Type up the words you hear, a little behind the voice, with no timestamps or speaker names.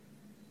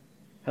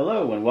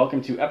Hello and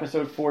welcome to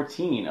episode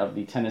 14 of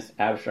the Tennis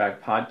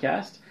Abstract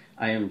Podcast.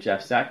 I am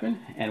Jeff Sackman,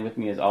 and with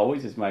me as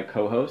always is my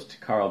co-host,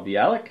 Carl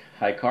Bialik.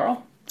 Hi,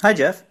 Carl. Hi,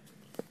 Jeff.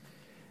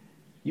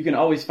 You can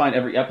always find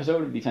every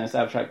episode of the Tennis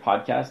Abstract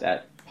Podcast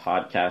at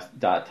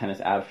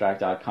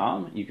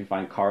podcast.tennisabstract.com. You can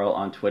find Carl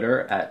on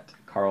Twitter at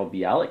Carl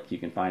Bialik. You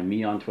can find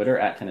me on Twitter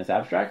at Tennis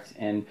Abstract,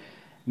 and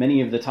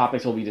many of the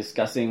topics we'll be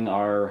discussing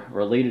are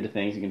related to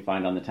things you can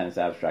find on the Tennis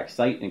Abstract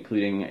site,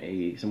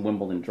 including some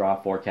Wimbledon draw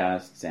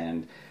forecasts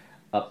and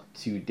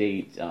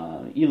up-to-date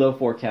ELO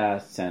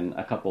forecasts and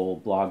a couple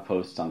blog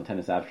posts on the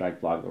Tennis Abstract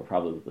blog that we're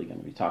probably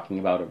going to be talking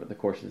about over the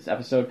course of this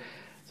episode.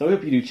 So I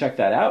hope you do check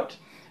that out.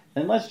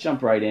 And let's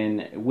jump right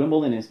in.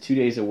 Wimbledon is 2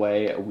 days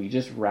away. We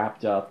just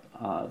wrapped up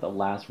the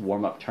last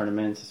warm-up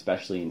tournaments,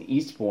 especially in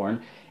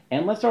Eastbourne.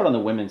 And let's start on the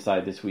women's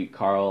side this week,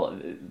 Carl.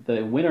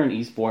 The winner in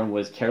Eastbourne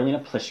was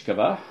Karolina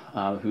Pliskova,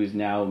 who's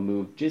now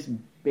moved just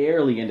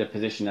barely into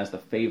position as the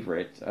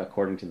favorite,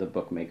 according to the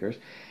bookmakers.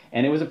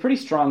 And it was a pretty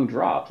strong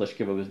draw.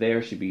 Pliskova was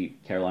there. She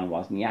beat Caroline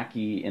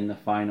Wozniacki in the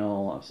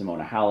final.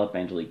 Simona Halep,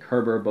 Angelique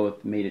Kerber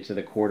both made it to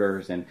the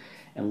quarters and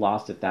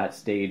lost at that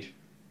stage.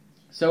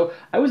 So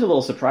I was a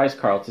little surprised,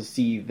 Carl, to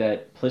see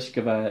that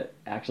Pliskova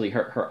actually,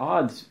 her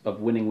odds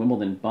of winning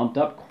Wimbledon bumped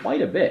up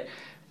quite a bit.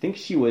 I think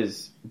she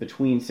was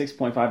between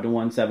 6.5 to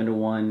 1, 7 to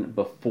 1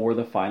 before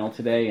the final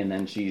today, and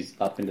then she's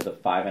up into the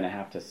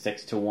 5.5 to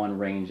 6 to 1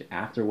 range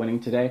after winning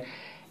today.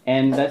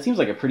 And that seems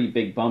like a pretty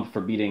big bump for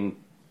beating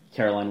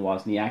Caroline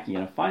Wozniacki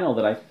in a final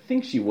that I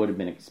think she would have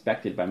been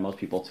expected by most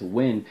people to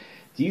win.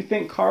 Do you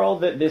think, Carl,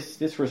 that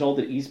this result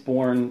at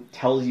Eastbourne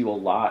tells you a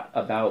lot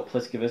about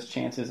Pliskova's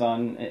chances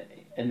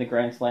in the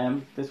Grand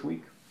Slam this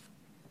week?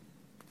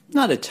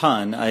 Not a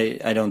ton.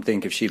 I don't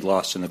think if she'd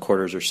lost in the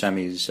quarters or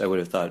semis, I would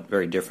have thought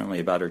very differently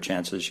about her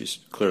chances. She's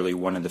clearly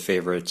one of the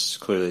favorites.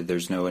 Clearly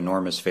there's no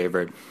enormous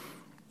favorite.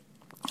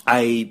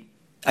 I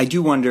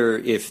do wonder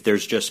if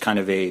there's just kind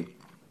of a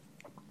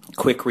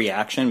quick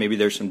reaction. Maybe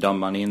there's some dumb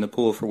money in the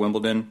pool for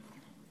Wimbledon,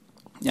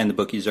 and the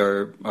bookies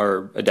are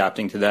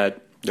adapting to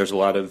that. There's a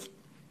lot of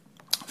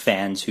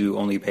fans who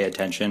only pay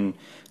attention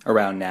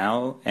around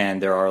now,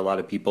 and there are a lot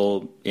of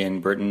people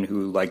in Britain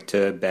who like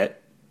to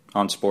bet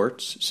on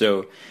sports.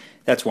 So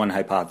that's one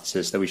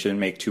hypothesis, that we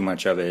shouldn't make too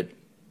much of it.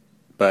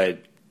 But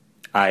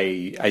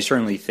I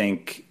certainly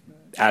think,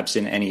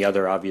 absent any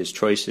other obvious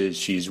choices,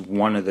 she's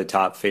one of the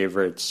top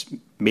favorites,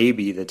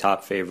 maybe the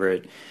top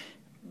favorite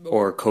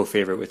or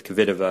co-favorite with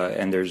Kvitova,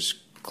 and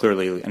there's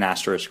clearly an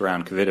asterisk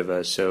around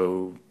Kvitova,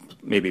 so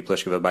maybe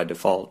Pliskova by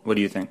default. What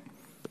do you think?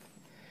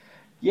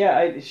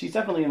 Yeah, she's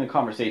definitely in the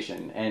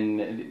conversation,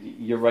 and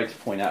you're right to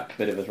point out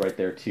Kvitova's right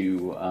there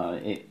too.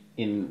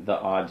 In the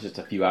odds just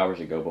a few hours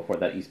ago, before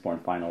that Eastbourne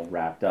final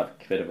wrapped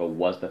up, Kvitova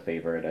was the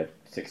favorite at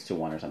 6 to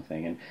 1 or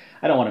something. And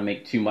I don't want to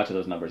make too much of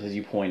those numbers. As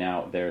you point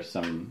out, there's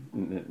some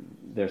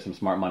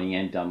smart money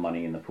and dumb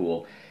money in the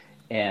pool,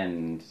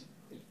 and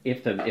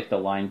if the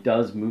line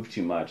does move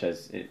too much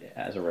as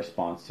a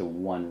response to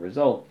one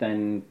result,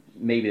 then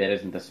maybe that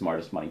isn't the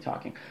smartest money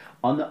talking.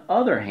 On the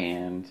other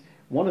hand,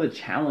 one of the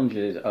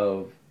challenges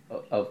of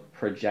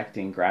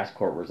projecting grass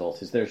court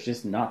results is there's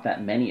just not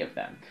that many of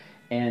them.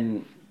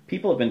 And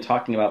people have been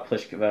talking about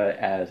Pliskova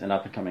as an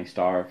up-and-coming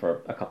star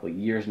for a couple of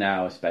years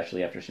now,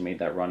 especially after she made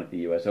that run at the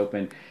U.S.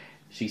 Open.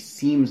 She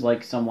seems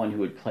like someone who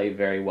would play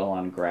very well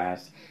on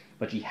grass,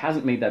 but she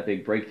hasn't made that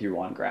big breakthrough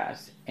on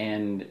grass.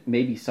 And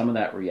maybe some of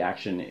that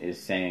reaction is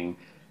saying,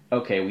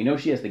 okay, we know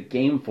she has the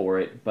game for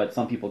it, but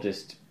some people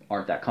just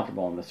aren't that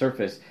comfortable on the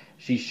surface.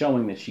 She's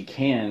showing that she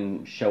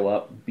can show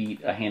up,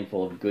 beat a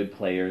handful of good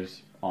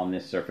players on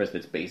this surface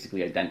that's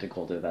basically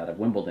identical to that of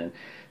Wimbledon.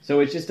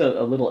 So it's just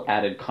a little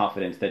added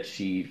confidence that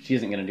she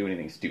isn't going to do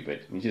anything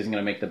stupid. I mean, she isn't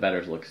going to make the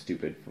bettors look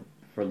stupid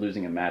for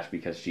losing a match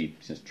because she's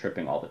just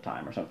tripping all the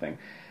time or something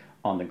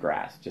on the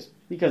grass, just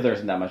because there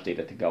isn't that much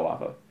data to go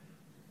off of.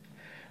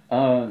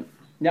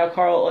 Now,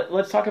 Carl,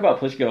 let's talk about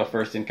Pliskova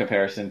first in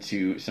comparison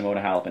to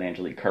Simona Halep and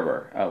Angelique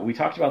Kerber. We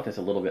talked about this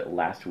a little bit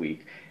last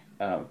week.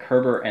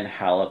 Kerber and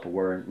Halep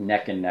were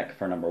neck and neck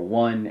for number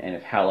one, and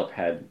if Halep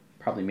had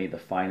probably made the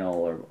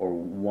final or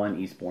won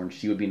Eastbourne,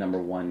 she would be number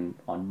one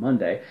on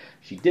Monday.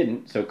 She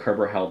didn't, so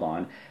Kerber held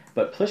on.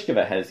 But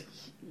Pliskova has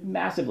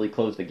massively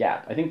closed the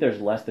gap. I think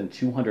there's less than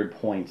 200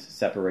 points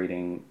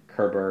separating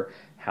Kerber,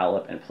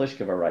 Halep, and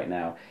Pliskova right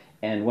now.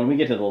 And when we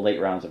get to the late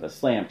rounds of a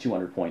slam,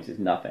 200 points is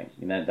nothing.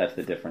 I mean, that's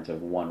the difference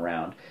of one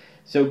round.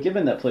 So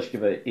given that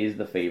Pliskova is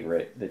the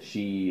favorite, that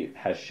she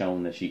has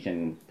shown that she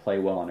can play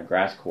well on a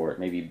grass court,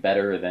 certainly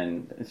better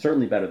than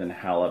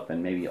Halep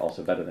and maybe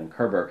also better than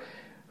Kerber,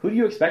 who do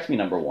you expect to be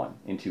number one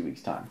in 2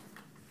 weeks' time?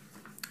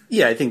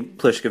 Yeah, I think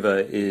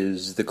Pliskova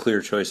is the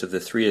clear choice of the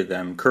three of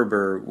them.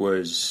 Kerber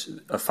was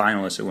a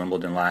finalist at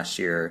Wimbledon last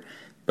year,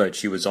 but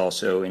she was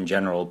also, in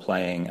general,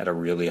 playing at a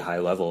really high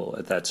level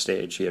at that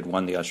stage. She had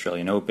won the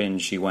Australian Open.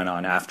 She went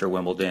on after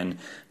Wimbledon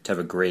to have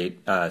a great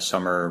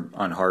summer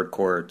on hard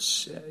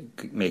courts,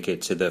 make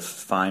it to the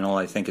final,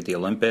 I think, at the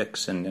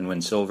Olympics and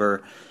win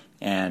silver.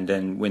 and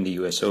then win the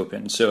U.S.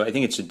 Open. So I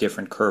think it's a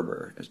different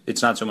Kerber.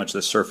 It's not so much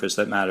the surface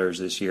that matters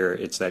this year,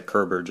 it's that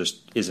Kerber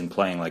just isn't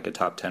playing like a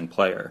top 10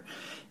 player.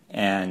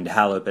 And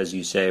Halep, as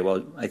you say,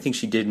 well, I think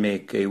she did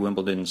make a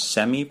Wimbledon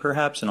semi,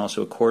 perhaps, and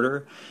also a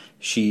quarter.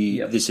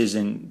 This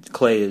isn't,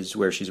 clay is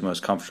where she's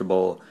most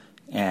comfortable,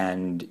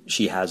 and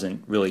she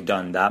hasn't really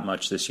done that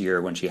much this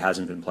year when she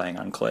hasn't been playing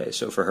on clay.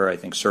 So for her, I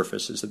think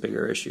surface is the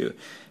bigger issue.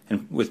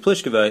 And with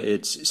Pliskova,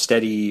 it's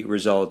steady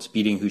results,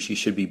 beating who she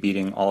should be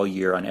beating all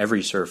year on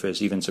every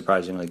surface, even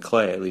surprisingly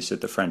clay, at least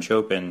at the French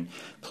Open,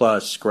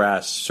 plus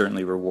grass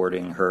certainly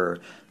rewarding her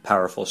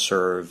powerful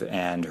serve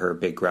and her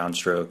big ground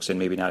strokes and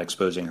maybe not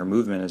exposing her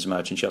movement as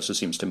much. And she also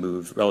seems to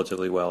move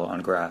relatively well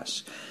on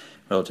grass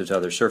relative to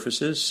other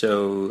surfaces.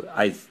 So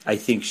I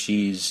think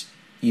she's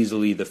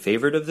easily the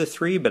favorite of the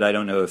three, but I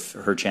don't know if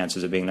her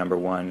chances of being number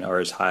one are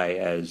as high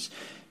as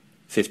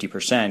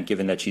 50%,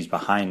 given that she's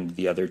behind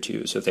the other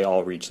two. So if they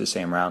all reach the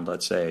same round,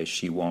 let's say,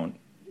 she won't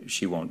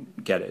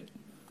get it.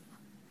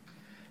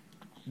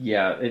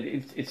 Yeah,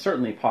 it's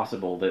certainly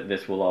possible that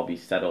this will all be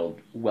settled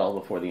well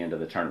before the end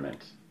of the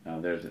tournament.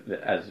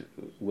 As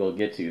we'll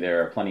get to,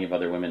 there are plenty of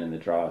other women in the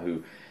draw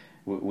who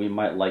we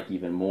might like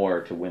even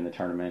more to win the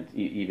tournament,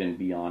 even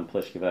beyond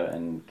Pliskova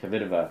and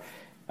Kvitova.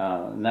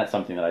 And that's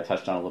something that I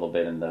touched on a little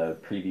bit in the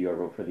preview I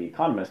wrote for The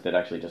Economist that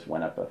actually just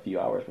went up a few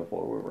hours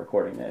before we were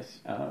recording this.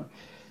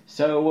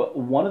 So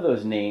one of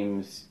those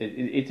names,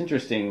 it's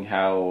interesting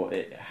how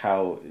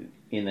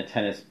in the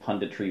tennis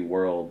punditry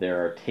world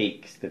there are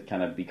takes that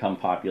kind of become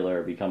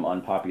popular, become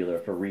unpopular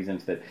for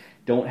reasons that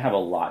don't have a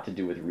lot to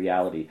do with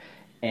reality.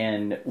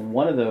 And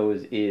one of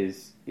those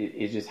is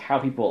just how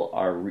people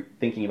are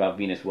thinking about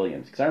Venus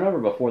Williams. Because I remember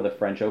before the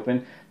French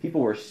Open,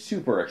 people were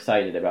super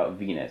excited about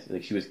Venus.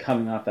 Like, she was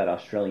coming off that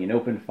Australian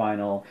Open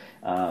final.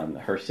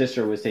 Her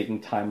sister was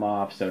taking time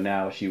off, so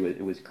now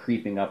it was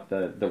creeping up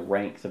the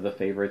ranks of the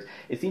favorites.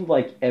 It seemed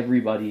like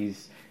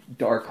everybody's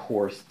dark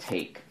horse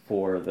take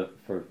for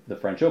the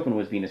French Open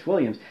was Venus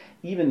Williams,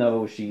 even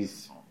though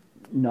she's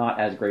not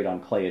as great on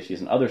clay as she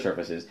is on other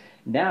surfaces.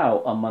 Now,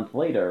 a month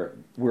later,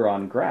 we're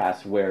on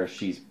grass where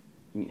she's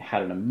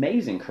had an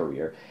amazing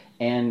career,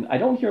 and I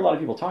don't hear a lot of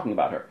people talking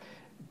about her.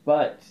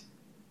 But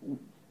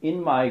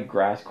in my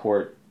grass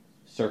court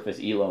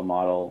surface ELO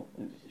model,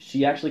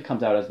 she actually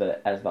comes out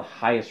as the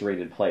highest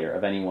rated player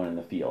of anyone in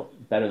the field.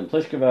 Better than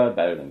Pliskova,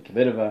 better than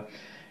Kvitova.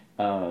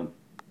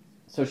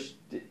 So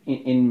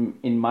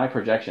in my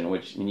projection,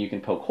 which you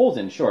can poke holes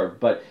in, sure,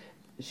 but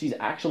she's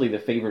actually the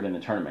favorite in the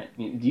tournament.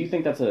 Do you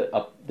think there's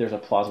a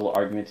plausible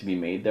argument to be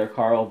made there,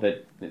 Carl,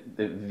 that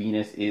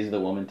Venus is the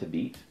woman to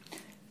beat?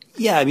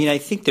 Yeah, I mean, I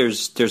think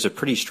there's a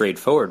pretty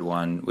straightforward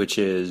one, which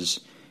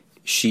is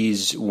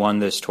she's won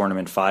this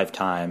tournament 5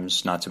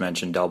 times, not to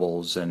mention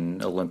doubles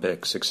and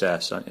Olympic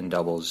success in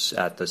doubles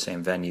at the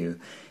same venue.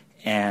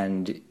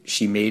 And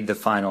she made the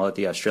final at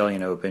the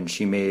Australian Open.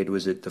 She made,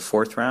 was it the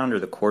 4th round or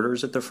the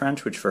quarters at the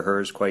French, which for her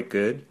is quite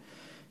good.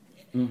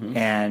 Mm-hmm.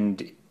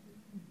 And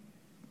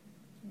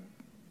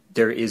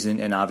there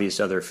isn't an obvious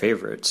other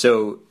favorite.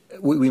 So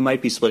we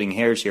might be splitting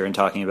hairs here and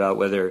talking about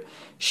whether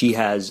she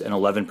has an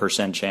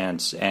 11%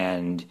 chance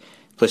and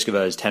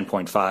Pliskova is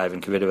 10.5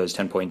 and Kvitova is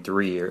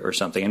 10.3 or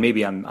something. And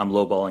maybe I'm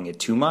lowballing it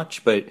too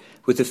much, but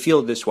with the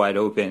field this wide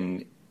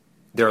open,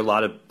 there are a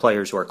lot of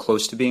players who are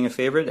close to being a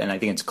favorite, and I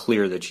think it's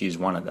clear that she's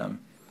one of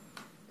them.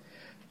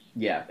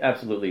 Yeah,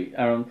 absolutely.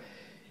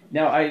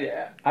 Now,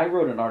 I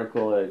wrote an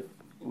article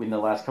in the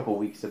last couple of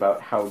weeks about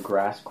how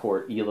grass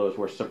court ELOs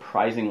were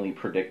surprisingly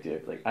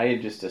predictive. Like, I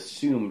had just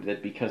assumed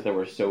that because there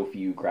were so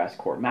few grass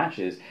court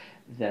matches,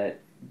 that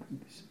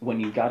when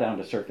you got down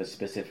to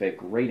surface-specific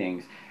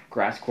ratings,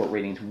 grass court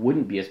ratings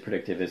wouldn't be as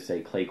predictive as,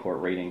 say, clay court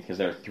ratings, because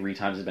there are 3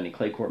 times as many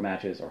clay court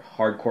matches, or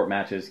hard court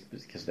matches,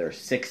 because there are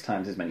 6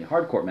 times as many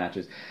hard court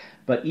matches.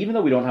 But even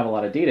though we don't have a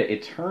lot of data,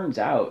 it turns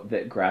out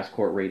that grass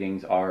court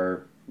ratings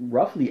are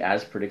roughly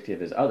as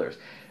predictive as others,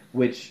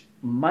 which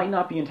might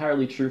not be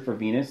entirely true for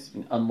Venus.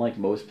 Unlike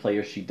most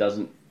players, she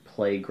doesn't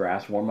play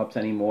grass warm-ups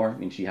anymore. I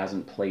mean, she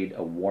hasn't played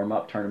a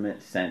warm-up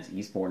tournament since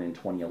Eastbourne in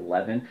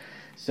 2011.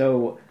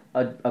 So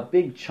a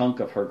big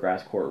chunk of her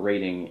grass court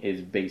rating is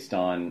based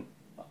on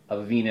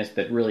a Venus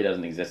that really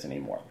doesn't exist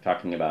anymore. We're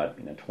talking about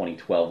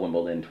 2012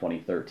 Wimbledon,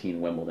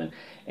 2013 Wimbledon,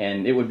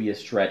 and it would be a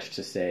stretch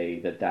to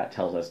say that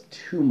tells us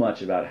too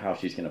much about how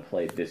she's going to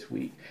play this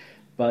week.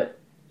 But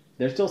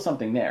there's still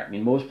something there. I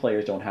mean, most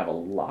players don't have a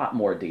lot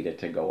more data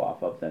to go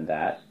off of than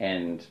that,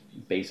 and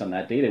based on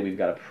that data, we've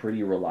got a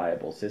pretty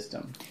reliable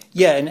system.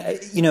 Yeah,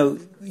 and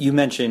you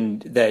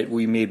mentioned that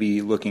we may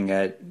be looking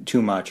at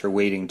too much or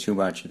weighting too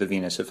much the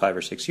Venus of 5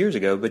 or 6 years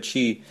ago, but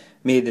she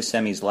made the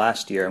semis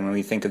last year, and when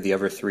we think of the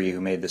other 3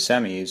 who made the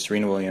semis,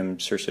 Serena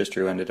Williams, her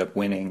sister who ended up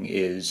winning,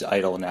 is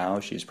idle now.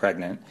 She's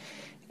pregnant.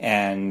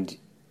 And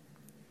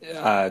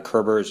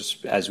Kerber is,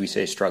 as we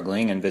say,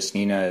 struggling, and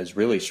Vesnina is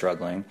really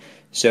struggling.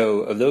 So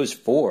of those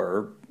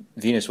 4,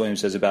 Venus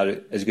Williams has about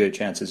as good a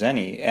chance as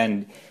any.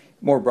 And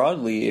more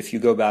broadly, if you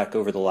go back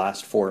over the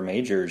last 4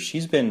 majors,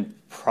 she's been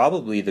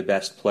probably the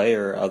best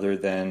player other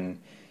than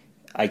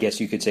I guess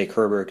you could say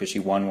Kerber because she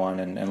won one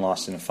and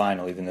lost in the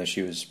final, even though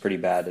she was pretty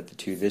bad at the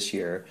two this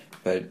year.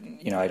 But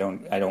I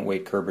don't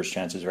weight Kerber's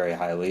chances very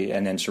highly.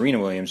 And then Serena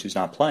Williams, who's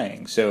not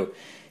playing. So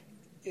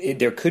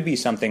there could be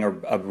something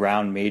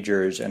around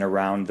majors and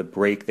around the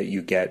break that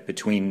you get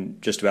between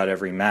just about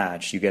every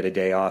match. You get a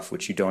day off,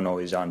 which you don't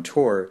always on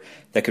tour,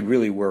 that could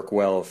really work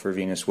well for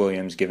Venus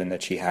Williams, given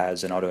that she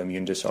has an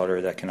autoimmune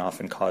disorder that can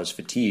often cause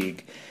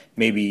fatigue.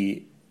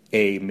 Maybe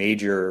a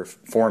major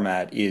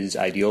format is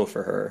ideal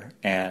for her,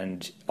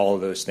 and all of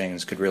those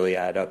things could really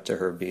add up to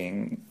her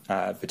being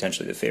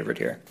potentially the favorite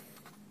here.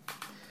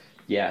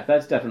 Yeah,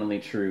 that's definitely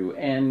true.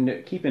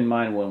 And keep in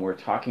mind when we're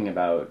talking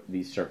about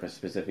these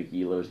surface-specific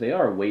ELOs, they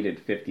are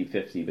weighted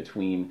 50-50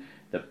 between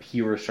the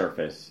pure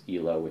surface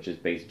ELO, which is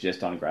based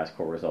just on grass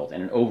court results,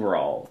 and an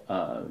overall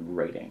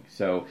rating.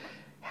 So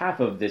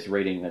half of this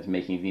rating that's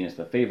making Venus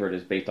the favorite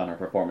is based on her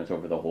performance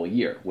over the whole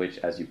year, which,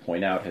 as you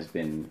point out, has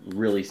been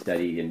really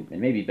steady and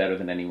maybe better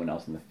than anyone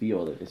else in the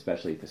field,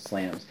 especially at the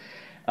slams.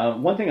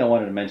 One thing I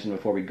wanted to mention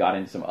before we got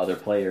into some other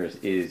players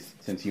is,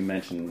 since you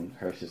mentioned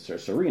her sister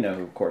Serena,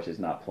 who of course is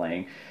not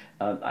playing,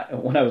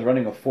 when I was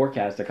running a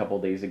forecast a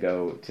couple days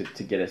ago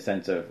to get a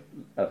sense of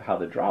how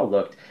the draw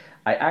looked,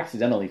 I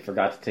accidentally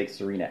forgot to take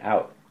Serena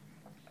out.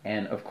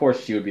 And of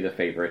course she would be the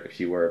favorite if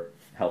she were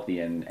healthy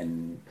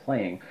and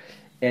playing.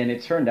 And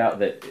it turned out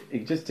that,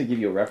 just to give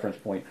you a reference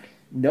point,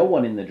 no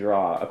one in the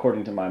draw,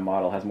 according to my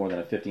model, has more than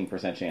a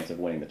 15% chance of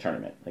winning the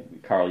tournament.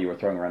 Like, Carl, you were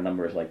throwing around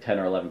numbers like 10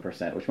 or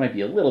 11%, which might be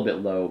a little bit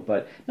low,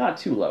 but not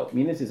too low. I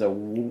mean, this is a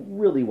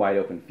really wide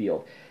open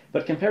field.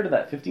 But compared to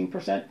that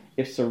 15%,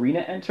 if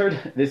Serena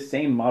entered, this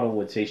same model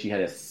would say she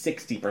had a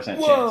 60% chance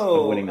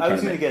of winning the tournament. I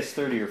was going to guess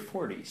 30 or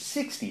 40.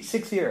 60,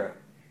 6-0.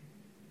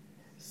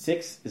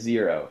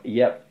 6-0,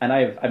 yep. And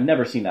I've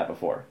never seen that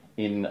before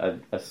in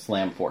a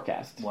slam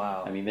forecast.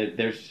 Wow. I mean,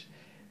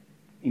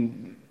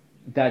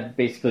 that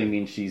basically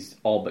means she's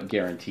all but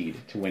guaranteed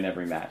to win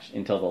every match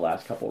until the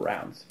last couple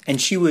rounds.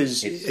 And she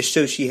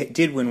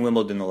did win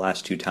Wimbledon the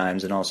last two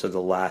times, and also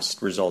the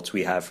last results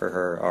we have for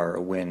her are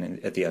a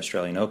win at the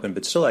Australian Open.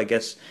 But still, I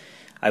guess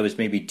I was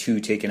maybe too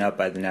taken up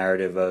by the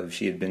narrative of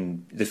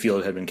the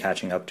field had been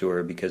catching up to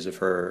her because of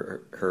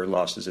her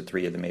losses at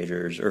 3 of the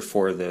majors, or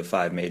 4 of the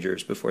 5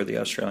 majors before the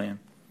Australian.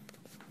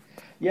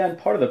 Yeah, and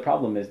part of the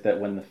problem is that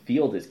when the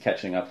field is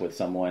catching up with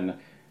someone,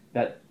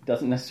 that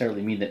doesn't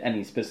necessarily mean that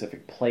any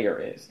specific player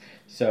is.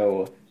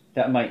 So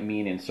that might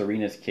mean in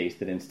Serena's case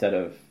that instead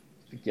of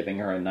giving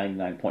her a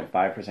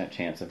 99.5%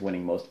 chance of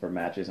winning most of her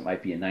matches, it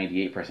might be a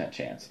 98%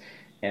 chance.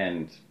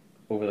 And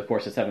over the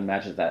course of 7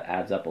 matches, that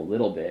adds up a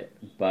little bit,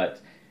 but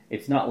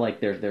it's not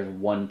like there's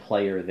one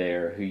player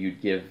there who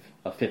you'd give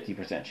a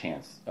 50%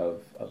 chance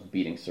of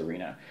beating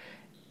Serena.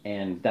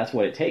 And that's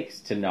what it takes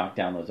to knock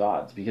down those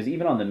odds. Because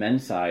even on the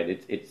men's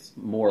side, it's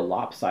more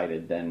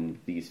lopsided than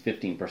these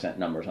 15%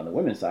 numbers on the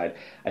women's side.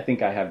 I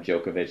think I have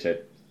Djokovic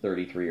at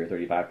 33 or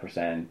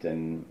 35%,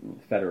 and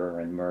Federer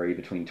and Murray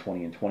between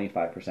 20 and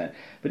 25%.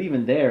 But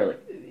even there,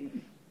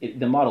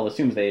 the model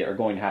assumes they are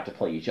going to have to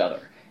play each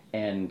other.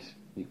 And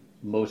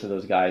most of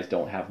those guys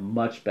don't have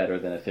much better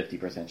than a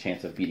 50%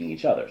 chance of beating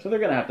each other. So they're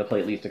going to have to play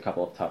at least a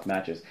couple of tough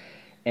matches.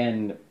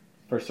 And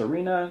for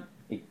Serena,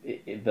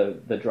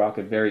 the draw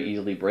could very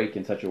easily break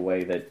in such a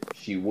way that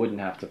she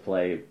wouldn't have to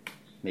play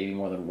maybe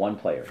more than one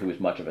player who is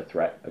much of a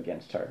threat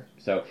against her.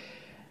 So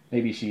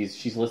maybe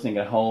she's listening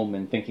at home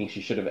and thinking she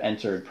should have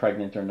entered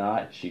pregnant or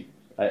not.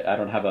 I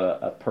don't have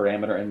a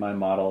parameter in my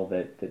model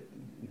that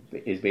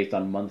is based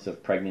on months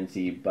of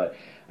pregnancy, but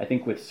I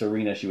think with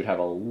Serena she would have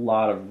a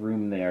lot of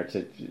room there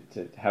to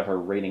have her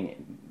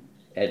rating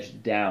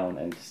edged down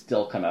and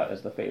still come out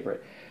as the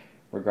favorite,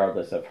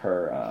 regardless of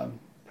her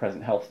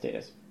present health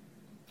status.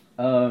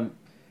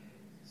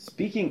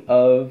 Speaking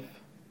of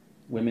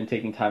women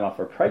taking time off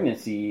for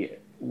pregnancy,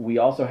 we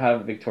also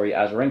have Victoria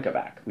Azarenka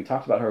back. We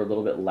talked about her a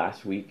little bit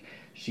last week.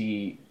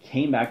 She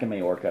came back in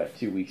Mallorca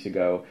 2 weeks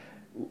ago,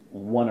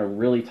 won a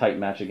really tight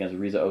match against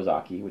Riza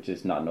Ozaki, which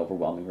is not an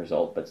overwhelming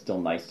result, but still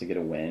nice to get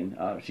a win.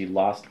 She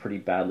lost pretty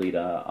badly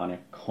to Anya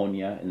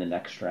Konya in the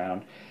next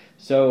round.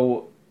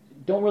 So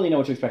don't really know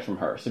what to expect from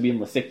her. Sabine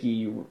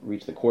Lisicki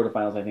reached the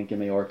quarterfinals, I think, in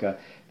Mallorca.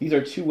 These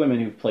are 2 women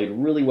who've played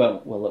really well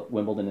at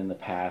Wimbledon in the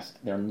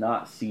past. They're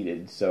not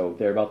seeded, so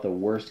they're about the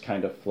worst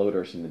kind of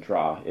floaters in the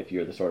draw if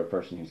you're the sort of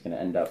person who's going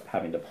to end up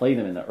having to play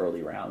them in the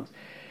early rounds.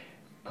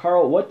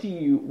 Carl, what do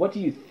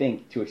you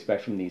think to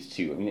expect from these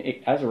 2? I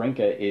mean,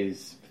 Azarenka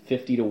is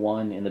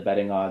 50-1 in the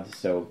betting odds,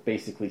 so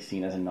basically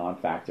seen as a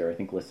non-factor. I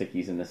think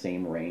Lisicki's in the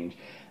same range.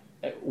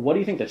 What do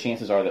you think the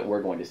chances are that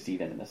we're going to see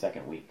them in the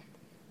second week?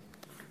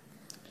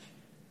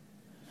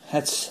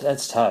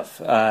 That's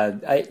tough.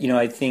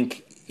 I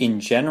think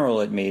in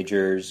general at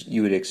majors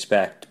you would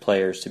expect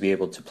players to be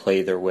able to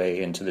play their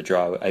way into the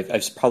draw.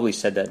 I've probably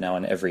said that now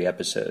in every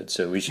episode,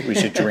 so we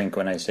should drink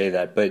when I say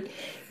that. But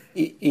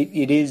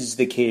it is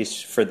the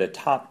case for the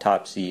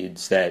top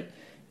seeds that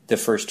the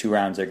first 2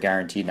 rounds are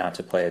guaranteed not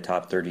to play a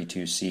top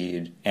 32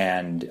 seed,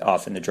 and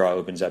often the draw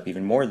opens up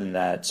even more than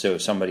that. So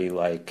somebody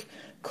like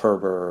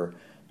Kerber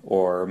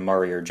or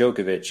Murray or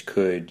Djokovic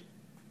could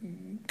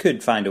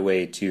could find a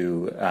way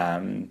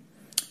to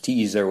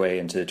ease their way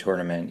into the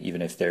tournament,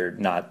 even if they're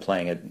not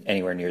playing at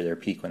anywhere near their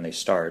peak when they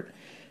start.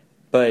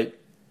 But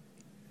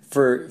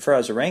for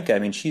Azarenka, I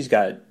mean, she's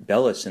got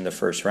Bellis in the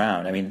first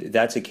round. I mean,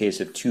 that's a case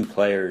of two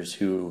players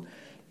who,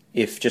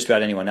 if just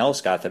about anyone else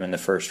got them in the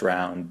first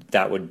round,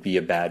 that would be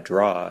a bad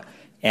draw.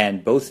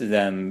 And both of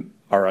them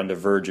are on the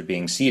verge of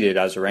being seeded.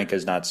 Azarenka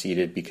is not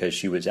seeded because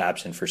she was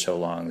absent for so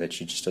long that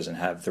she just doesn't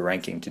have the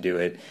ranking to do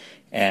it.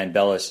 And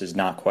Bellis is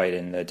not quite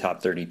in the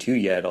top 32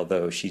 yet,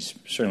 although she's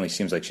certainly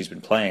seems like she's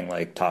been playing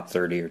like top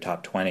 30 or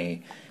top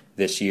 20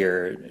 this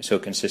year so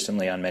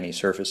consistently on many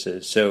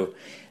surfaces. So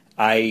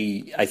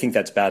I think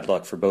that's bad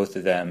luck for both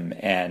of them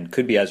and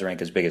could be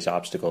Azarenka's biggest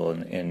obstacle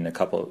in a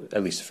couple,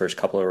 at least the first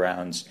couple of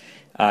rounds.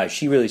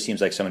 She really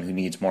seems like someone who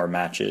needs more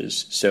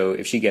matches. So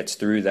if she gets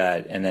through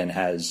that and then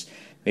has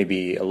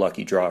maybe a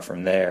lucky draw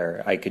from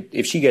there,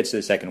 if she gets to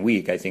the second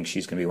week, I think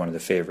she's going to be one of the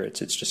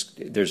favorites. It's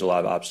just there's a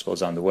lot of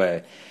obstacles on the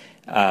way.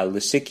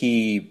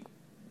 Lisicki,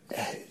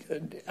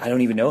 I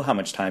don't even know how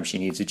much time she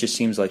needs. It just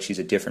seems like she's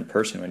a different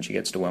person when she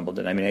gets to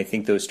Wimbledon. I mean, I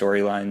think those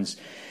storylines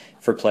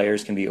for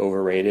players can be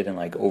overrated and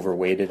like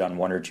overweighted on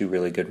one or two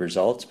really good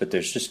results, but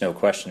there's just no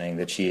questioning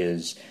that she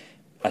is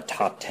a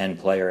top 10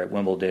 player at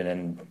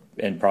Wimbledon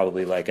and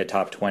probably like a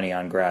top 20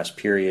 on grass,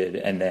 period,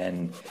 and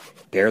then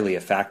barely a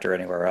factor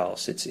anywhere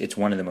else. It's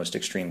one of the most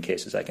extreme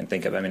cases I can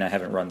think of. I mean, I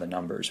haven't run the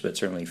numbers, but it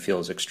certainly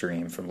feels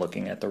extreme from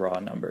looking at the raw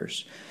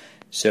numbers.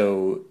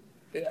 So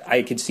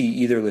I could see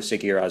either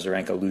Lisicki or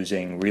Azarenka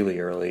losing really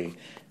early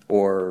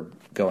or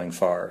going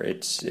far.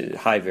 It's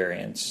high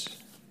variance.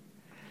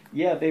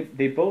 Yeah,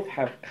 they both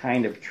have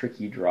kind of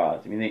tricky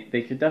draws. I mean,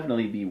 they could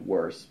definitely be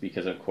worse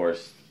because, of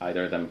course,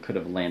 either of them could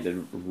have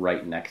landed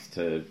right next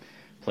to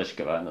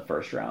Pliskova in the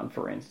first round,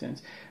 for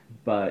instance.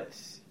 But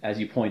as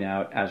you point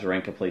out,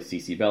 Azarenka plays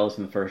CC Bellis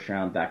in the first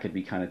round. That could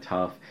be kind of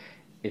tough.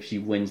 If she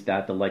wins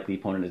that, the likely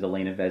opponent is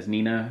Elena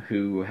Vesnina,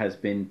 who has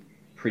been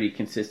pretty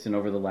consistent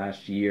over the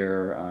last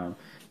year.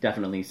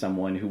 Definitely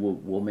someone who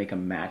will make a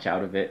match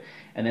out of it.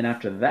 And then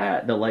after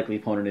that, the likely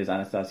opponent is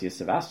Anastasia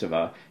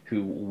Sevastova,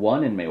 who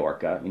won in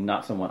Majorca. I mean,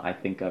 not someone I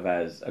think of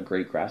as a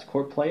great grass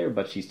court player,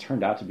 but she's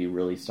turned out to be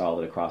really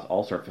solid across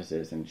all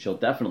surfaces, and she'll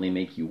definitely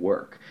make you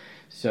work.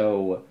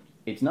 So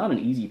it's not an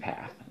easy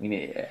path. I mean,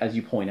 as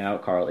you point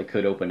out, Carl, it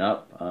could open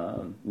up.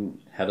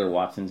 Heather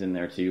Watson's in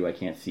there too. I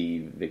can't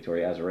see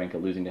Victoria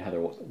Azarenka losing to Heather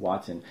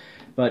Watson.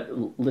 But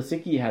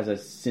Lisicki has a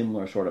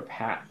similar sort of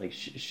path. Like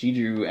she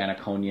drew Anna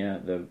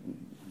Konya,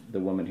 the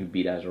woman who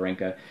beat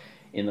Azarenka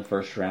in the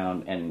first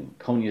round, and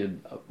Konya's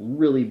a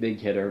really big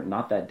hitter,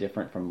 not that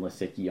different from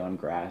Lisicki on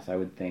grass, I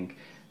would think.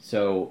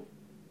 So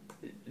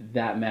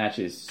that match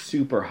is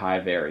super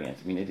high variance.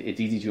 I mean, it's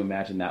easy to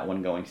imagine that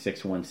one going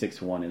 6-1,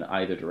 6-1 in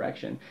either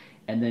direction.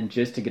 And then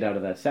just to get out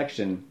of that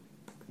section,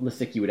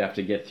 Lisicki would have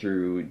to get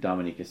through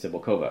Dominika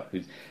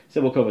Cibulkova.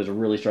 Cibulkova has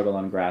really struggled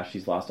on grass.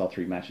 She's lost all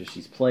three matches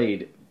she's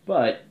played.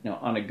 But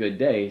on a good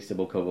day,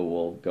 Cibulkova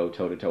will go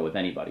toe-to-toe with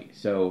anybody.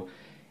 So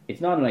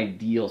it's not an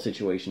ideal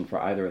situation for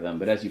either of them.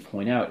 But as you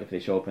point out, if they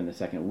show up in the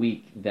second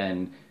week,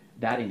 then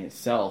that in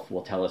itself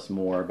will tell us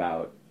more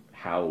about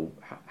how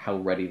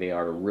ready they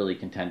are to really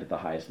contend at the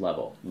highest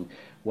level. And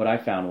what I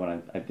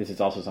found this is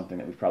also something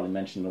that we've probably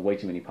mentioned in way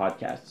too many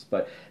podcasts,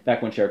 but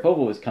back when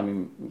Sharapova was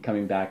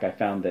coming back, I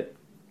found that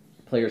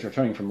players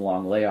returning from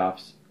long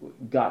layoffs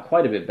got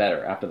quite a bit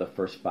better after the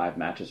first 5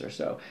 matches or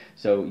so.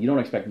 So you don't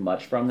expect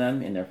much from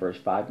them in their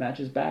first 5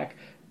 matches back,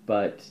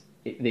 but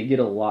they get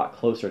a lot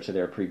closer to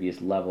their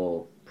previous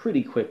level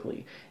pretty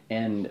quickly.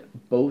 And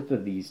both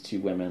of these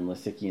two women,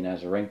 Lisicki and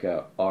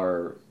Azarenka,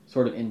 are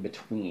sort of in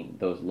between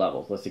those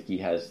levels. Lisicki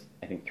has,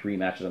 I think, 3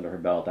 matches under her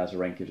belt.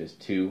 Azarenka just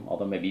 2,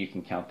 although maybe you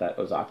can count that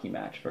Ozaki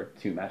match for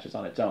 2 matches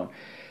on its own.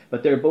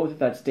 But they're both at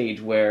that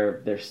stage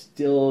where they're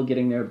still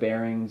getting their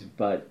bearings,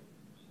 but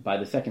by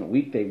the second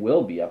week they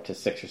will be up to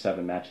 6 or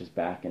 7 matches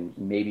back, and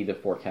maybe the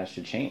forecast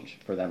should change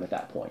for them at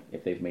that point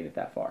if they've made it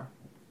that far.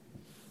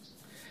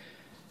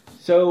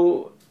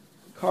 So,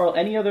 Carl,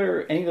 any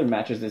other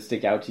matches that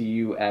stick out to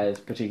you as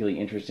particularly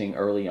interesting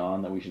early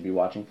on that we should be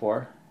watching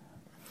for?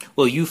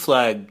 Well, you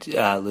flagged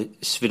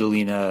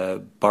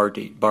Svitolina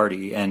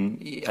Barty,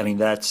 and I mean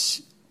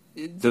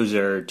those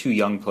are 2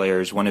 young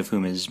players, one of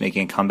whom is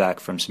making a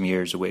comeback from some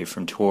years away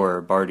from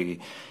tour,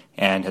 Barty,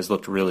 and has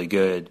looked really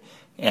good.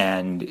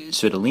 And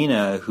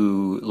Svitolina,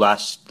 who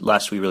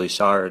last we really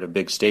saw her at a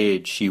big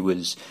stage, she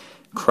was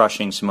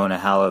crushing Simona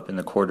Halep in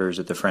the quarters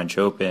at the French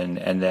Open,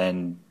 and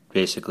then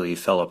basically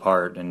fell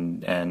apart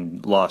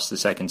and lost the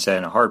second set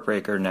in a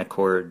heartbreaker, net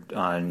cord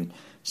on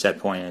set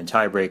point and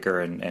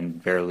tiebreaker,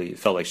 and barely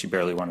felt like she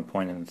barely won a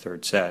point in the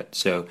third set.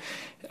 So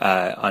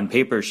on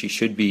paper, she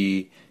should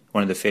be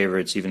one of the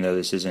favorites, even though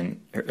this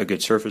isn't a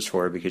good surface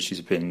for her because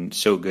she's been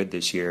so good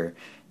this year.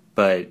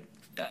 But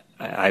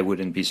I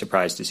wouldn't be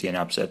surprised to see an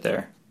upset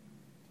there.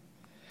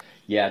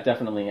 Yeah,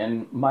 definitely.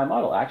 And my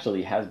model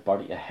actually has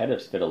Barty ahead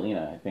of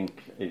Svitolina, I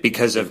think.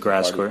 Because of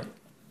grass court?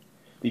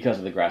 because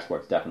of the grass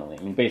courts, definitely.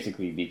 I mean,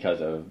 basically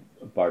because of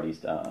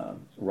Barty's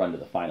run to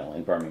the final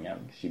in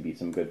Birmingham. She beat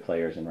some good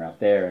players en route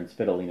there, and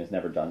Svitolina's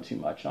never done too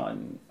much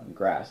on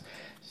grass.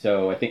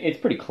 So I think it's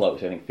pretty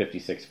close. I think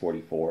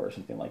 56-44 or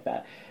something like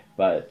that.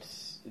 But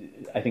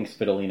I think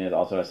Svitolina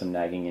also has some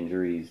nagging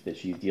injuries that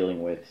she's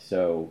dealing with.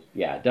 So,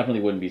 yeah,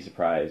 definitely wouldn't be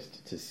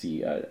surprised to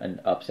see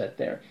an upset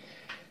there.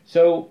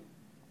 So,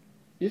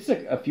 just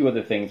a few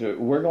other things.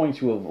 We're going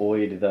to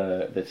avoid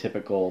the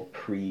typical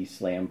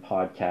pre-slam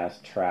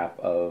podcast trap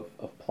of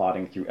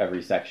plotting through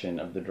every section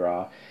of the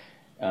draw.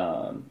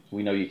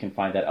 We know you can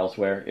find that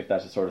elsewhere if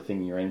that's the sort of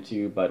thing you're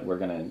into, but we're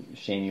going to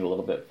shame you a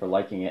little bit for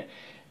liking it.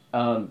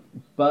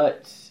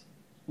 But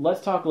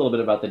let's talk a little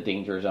bit about the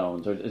danger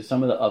zones, or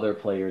some of the other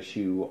players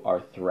who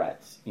are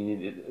threats.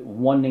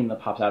 One name that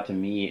pops out to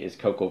me is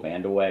Coco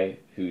Vandeweghe,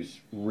 who's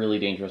really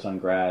dangerous on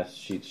grass.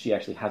 She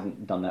actually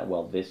hasn't done that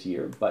well this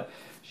year, but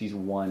she's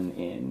won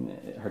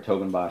in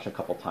Hertogenbosch a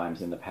couple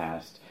times in the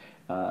past.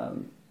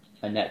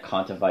 Annette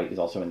Kontaveit is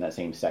also in that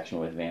same section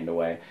with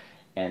Vandeweghe,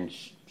 and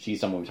she's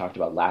someone we talked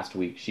about last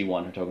week. She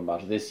won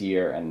Hertogenbosch this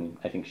year, and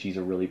I think she's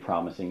a really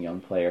promising young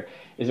player.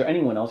 Is there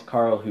anyone else,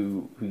 Carl,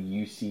 who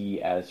you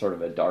see as sort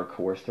of a dark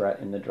horse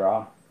threat in the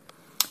draw?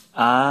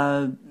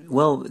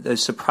 Well, the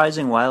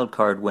surprising wild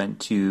card went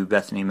to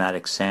Bethany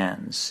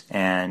Mattek-Sands,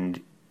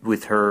 and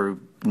with her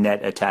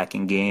net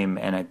attacking game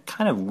and a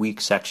kind of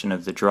weak section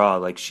of the draw,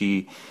 like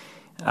she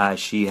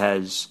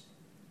has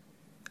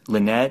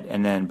Lynette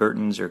and then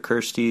Burtons or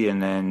Kirsty,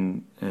 and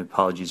then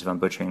apologies if I'm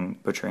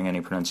butchering any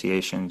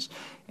pronunciations.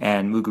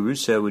 And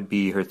Muguruza would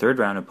be her third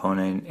round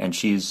opponent, and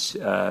she was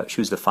the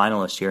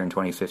finalist here in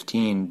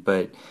 2015,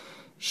 but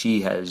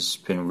she has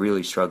been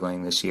really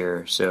struggling this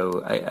year.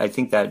 So I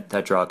think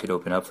that draw could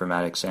open up for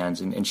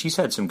Mattek-Sands, and she's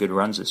had some good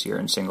runs this year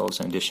in singles,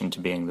 in addition to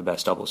being the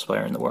best doubles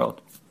player in the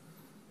world.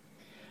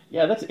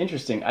 Yeah, that's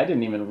interesting. I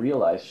didn't even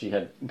realize she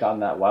had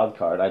gotten that wild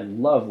card. I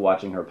love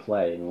watching her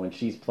play, and when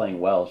she's playing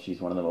well, she's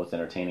one of the most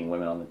entertaining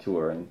women on the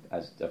tour, and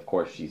of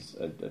course she's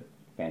a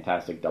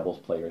fantastic doubles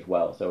player as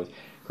well. So it's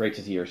great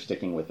to see her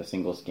sticking with the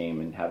singles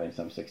game and having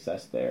some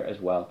success there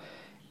as well.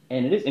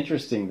 And it is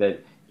interesting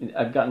that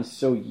I've gotten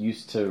so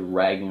used to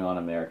ragging on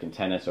American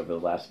tennis over the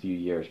last few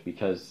years,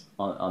 because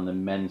on the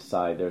men's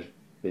side there's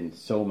been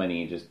so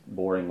many just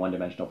boring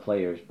one-dimensional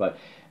players, but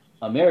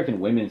American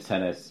women's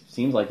tennis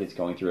seems like it's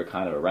going through a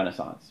kind of a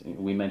renaissance.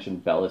 We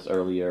mentioned Bellis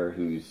earlier,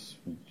 who's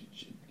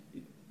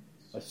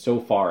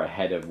so far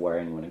ahead of where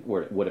anyone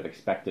would have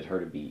expected her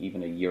to be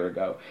even a year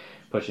ago,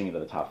 pushing into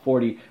the top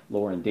 40.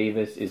 Lauren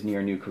Davis is near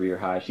a new career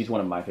high. She's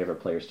one of my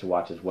favorite players to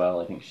watch as well.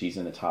 I think she's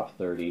in the top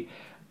 30.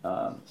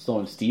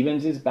 Sloane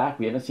Stevens is back.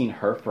 We haven't seen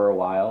her for a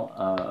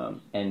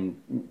while,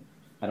 and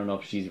I don't know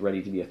if she's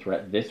ready to be a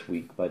threat this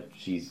week, but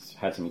she's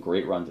had some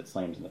great runs at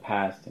slams in the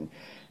past. And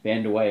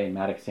Vandeweghe and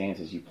Mattek-Sands,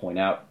 as you point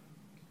out,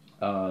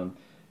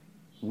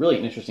 really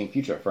an interesting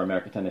future for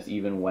American tennis,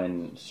 even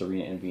when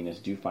Serena and Venus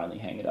do finally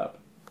hang it up.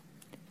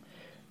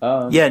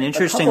 Yeah, and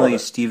interestingly,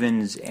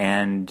 Stevens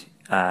and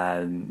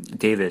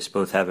Davis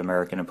both have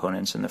American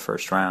opponents in the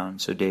first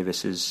round. So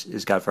Davis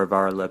is got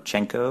Varvara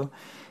Lepchenko,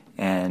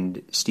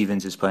 and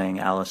Stevens is playing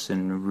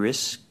Alison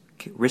Risk.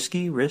 It's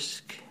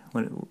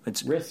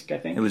Risk, I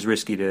think. It was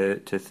risky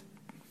to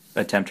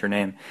attempt her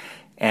name.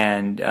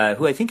 And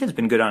who I think has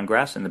been good on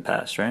grass in the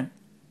past, right?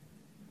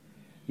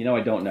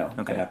 I don't know.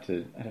 Okay. I'd have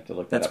to look that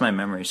up. That's my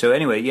memory. So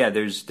anyway, yeah,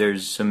 there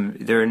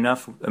are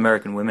enough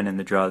American women in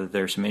the draw that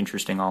there are some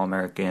interesting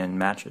All-American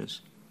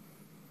matches.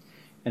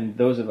 And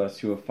those of us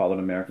who have followed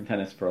American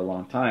tennis for a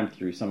long time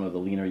through some of the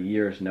leaner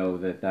years know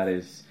that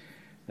is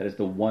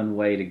the one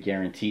way to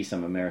guarantee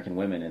some American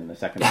women in the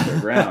second or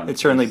third round.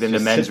 It's certainly been the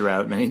men's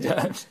route many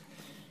times.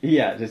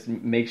 Yeah, just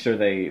make sure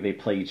they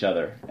play each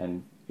other,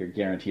 and you're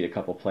guaranteed a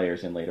couple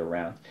players in later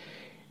rounds.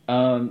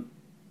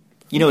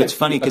 It's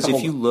funny because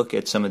if you look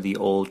at some of the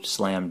old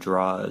slam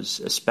draws,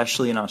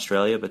 especially in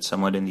Australia, but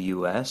somewhat in the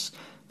U.S.,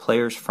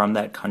 players from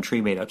that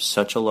country made up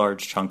such a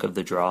large chunk of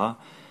the draw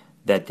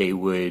that they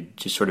would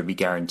just sort of be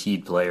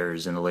guaranteed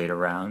players in the later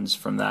rounds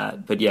from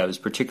that. But yeah, it was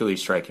particularly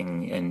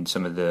striking in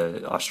some of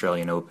the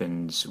Australian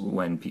Opens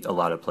when a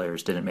lot of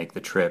players didn't make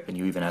the trip, and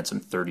you even had some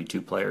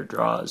 32-player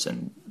draws,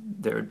 and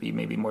there would be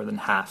maybe more than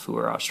half who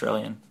are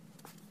Australian.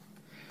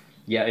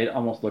 Yeah, it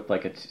almost looked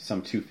like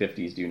some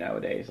 250s do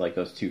nowadays, like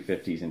those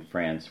 250s in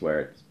France where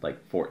it's like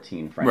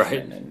 14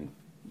 Frenchmen and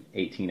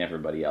 18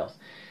 everybody else.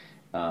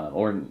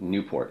 Or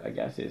Newport, I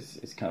guess,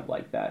 is kind of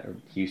like that, or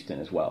Houston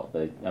as well.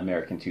 The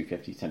American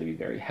 250s tend to be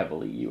very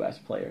heavily U.S.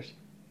 players.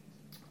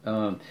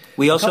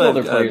 We also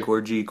have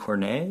Georgie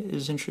Cornet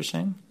is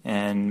interesting,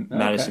 and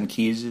Madison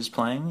Keys is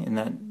playing in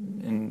that,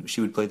 and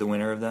she would play the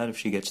winner of that if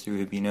she gets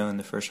through Hibino in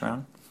the first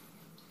round.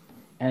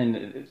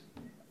 And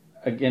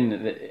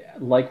again,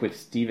 like with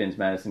Stevens,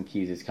 Madison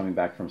Keys is coming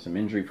back from some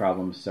injury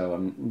problems, so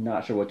I'm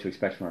not sure what to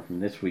expect from her from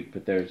this week,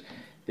 but there's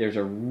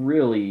a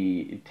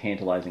really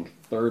tantalizing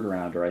third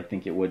rounder, I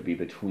think it would be,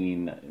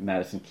 between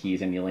Madison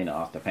Keys and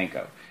Yelena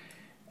Ostapenko.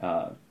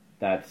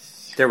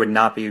 There would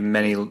not be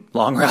many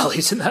long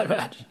rallies in that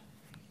match.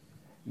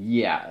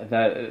 Yeah,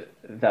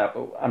 that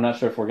I'm not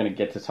sure if we're going to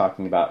get to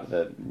talking about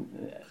the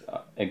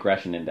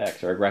aggression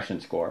index or aggression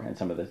score and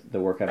some of the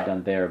work I've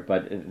done there,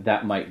 but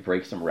that might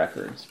break some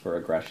records for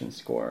aggression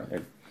score.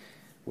 There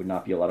would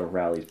not be a lot of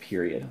rallies,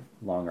 period,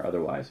 long or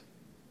otherwise.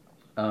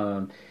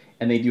 And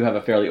they do have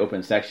a fairly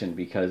open section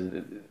because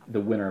the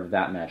winner of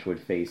that match would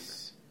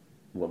face,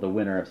 well, the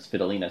winner of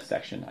Svitolina's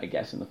section, I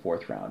guess, in the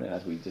fourth round. And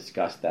as we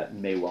discussed, that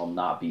may well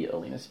not be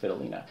Alina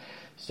Svitolina.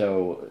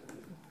 So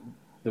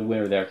the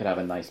winner there could have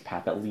a nice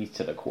path at least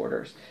to the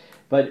quarters.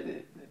 But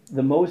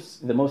the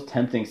most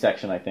tempting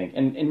section, I think,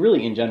 and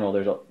really in general,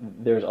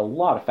 there's a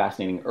lot of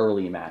fascinating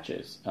early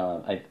matches.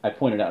 I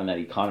pointed out in that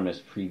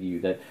Economist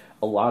preview that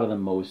a lot of the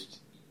most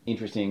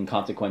interesting,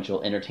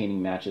 consequential,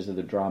 entertaining matches of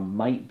the draw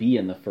might be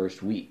in the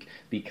first week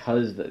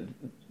because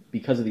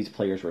of these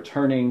players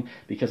returning,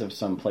 because of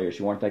some players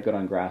who aren't that good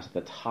on grass at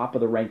the top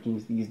of the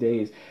rankings these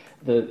days.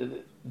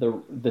 The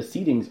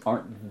seedings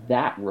aren't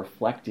that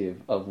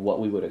reflective of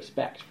what we would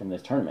expect from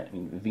this tournament. I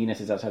mean,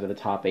 Venus is outside of the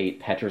top 8,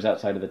 Petra's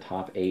outside of the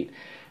top 8.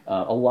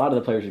 A lot of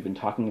the players we've been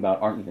talking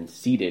about aren't even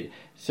seeded.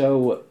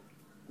 So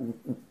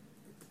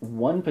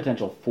one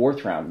potential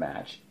fourth round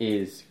match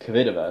is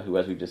Kvitova, who,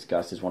 as we've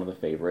discussed, is one of the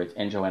favorites,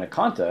 and Johanna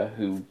Konta,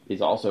 who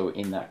is also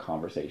in that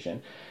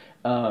conversation.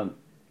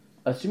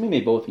 Assuming they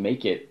both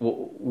make it,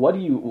 what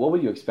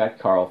would you expect,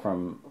 Carl,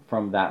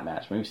 from that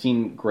match? I mean, we've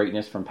seen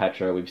greatness from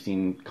Petra. We've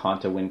seen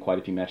Konta win quite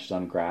a few matches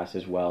on grass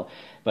as well.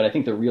 But I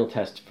think the real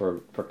test for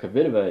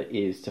Kvitova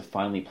is to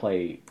finally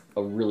play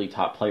a really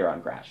top player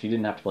on grass. She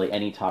didn't have to play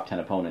any top 10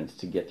 opponents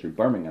to get through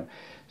Birmingham.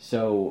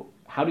 So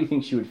how do you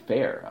think she would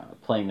fare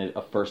playing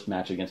a first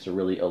match against a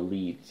really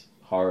elite,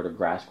 hard or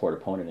grass court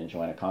opponent in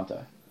Johanna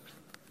Konta?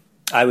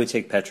 I would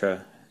take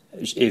Petra.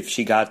 If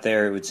she got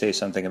there, it would say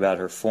something about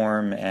her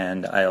form,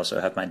 and I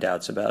also have my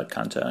doubts about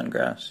Konta on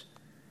grass.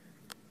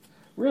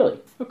 Really?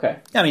 Okay.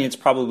 I mean, it's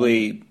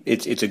probably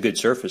it's a good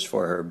surface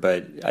for her,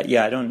 but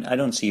yeah, I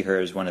don't see her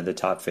as one of the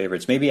top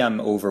favorites. Maybe I'm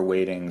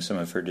overweighting some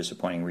of her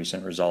disappointing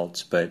recent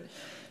results, but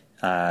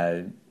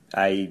I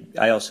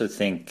also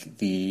think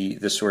the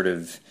sort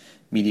of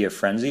media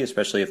frenzy,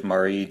 especially if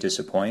Murray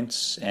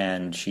disappoints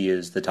and she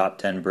is the top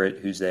 10 Brit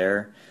who's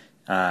there,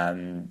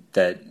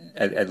 that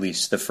at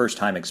least the first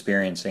time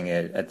experiencing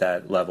it at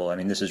that level. I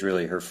mean, this is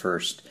really her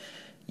first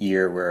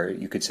year where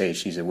you could say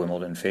she's a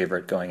Wimbledon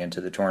favorite going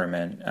into the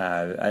tournament.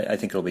 I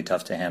think it'll be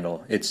tough to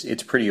handle.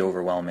 It's pretty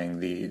overwhelming,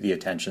 the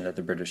attention that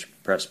the British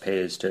press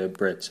pays to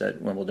Brits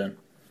at Wimbledon.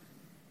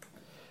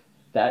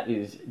 That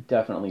is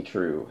definitely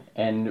true.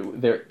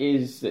 And there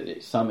is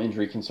some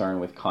injury concern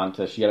with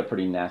Konta. She had a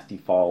pretty nasty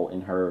fall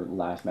in her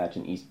last match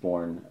in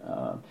Eastbourne.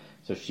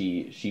 So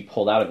she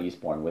pulled out of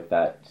Eastbourne with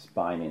that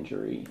spine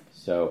injury.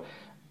 So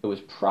it was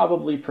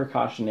probably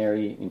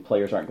precautionary, and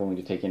players aren't going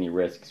to take any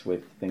risks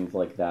with things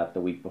like that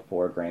the week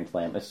before a Grand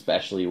Slam,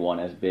 especially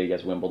one as big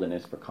as Wimbledon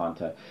is for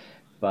Konta.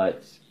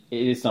 But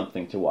it is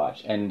something to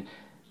watch. And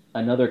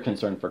another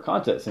concern for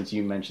Konta, since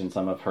you mentioned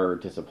some of her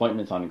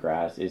disappointments on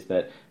grass, is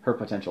that her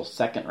potential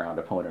second-round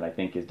opponent, I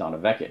think, is Donna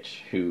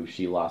Vekic, who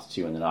she lost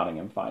to in the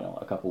Nottingham final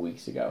a couple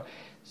weeks ago.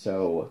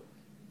 So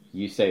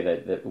you say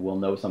that we'll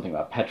know something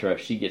about Petra if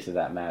she gets to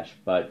that match,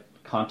 but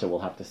Konta will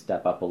have to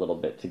step up a little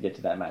bit to get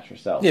to that match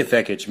herself. If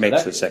Vekic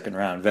makes the second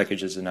round,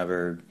 Vekic is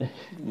another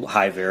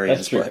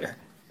high-variance player.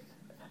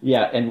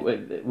 Yeah,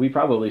 and we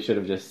probably should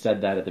have just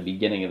said that at the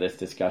beginning of this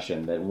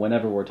discussion, that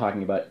whenever we're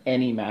talking about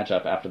any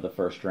matchup after the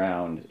first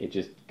round, it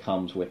just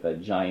comes with a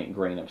giant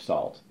grain of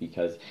salt,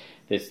 because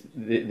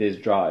this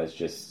draw is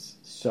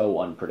just so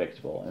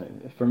unpredictable.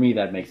 And for me,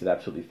 that makes it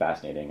absolutely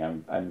fascinating.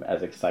 I'm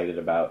as excited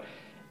about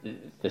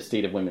the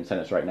state of women's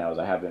tennis right now as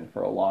I have been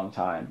for a long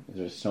time.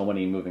 There's so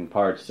many moving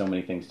parts, so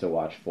many things to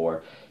watch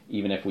for,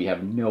 even if we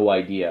have no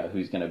idea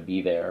who's going to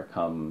be there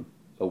come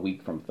a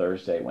week from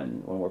Thursday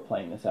when we're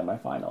playing the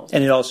semifinals.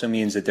 And it also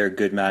means that there are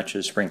good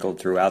matches sprinkled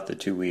throughout the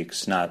 2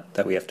 weeks, not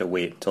that we have to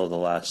wait till the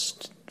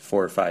last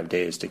 4 or 5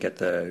 days to get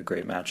the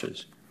great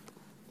matches.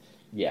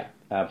 Yeah,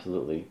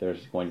 absolutely.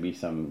 There's going to be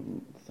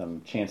some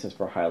chances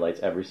for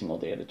highlights every single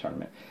day of the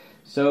tournament.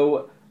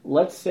 So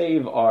let's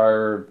save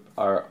our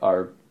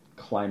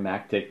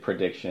climactic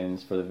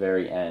predictions for the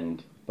very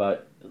end,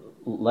 but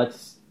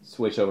let's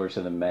switch over to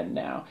the men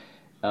now.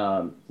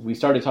 We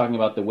started talking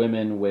about the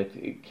women with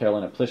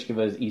Karolina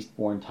Pliskova's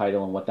Eastbourne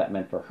title and what that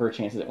meant for her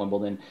chances at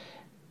Wimbledon.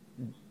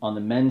 On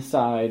the men's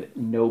side,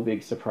 no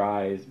big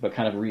surprise, but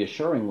kind of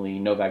reassuringly,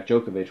 Novak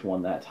Djokovic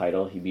won that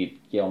title. He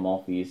beat Gael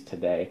Monfils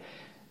today.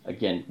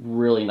 Again,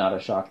 really not a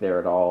shock there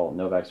at all.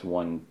 Novak's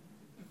won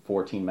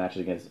 14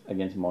 matches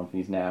against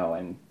Monfils now,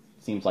 and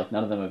seems like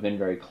none of them have been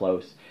very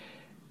close.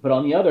 But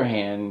on the other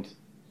hand,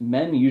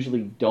 men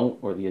usually don't,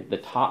 or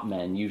the top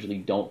men usually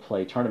don't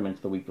play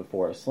tournaments the week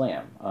before a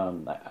slam.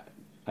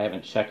 I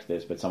haven't checked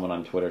this, but someone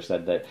on Twitter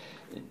said that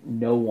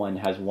no one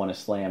has won a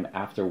slam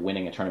after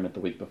winning a tournament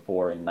the week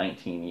before in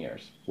 19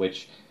 years,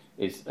 which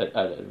is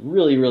a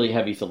really, really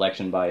heavy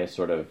selection bias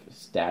sort of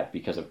stat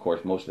because, of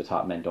course, most of the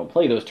top men don't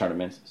play those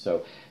tournaments.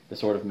 So the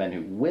sort of men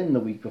who win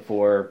the week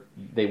before,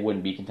 they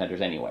wouldn't be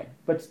contenders anyway.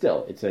 But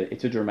still, it's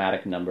a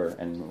dramatic number,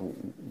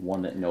 and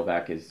one that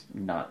Novak is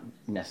not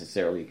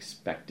necessarily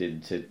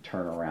expected to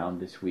turn around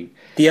this week.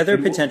 The other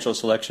potential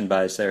selection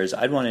bias there is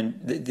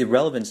the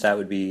relevant stat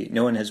would be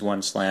no one has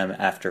won Slam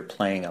after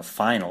playing a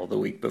final the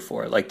week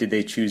before. Like, did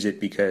they choose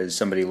it because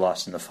somebody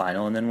lost in the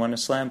final and then won a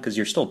Slam? Because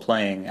you're still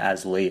playing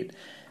as late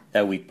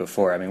that week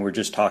before. I mean, we're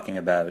just talking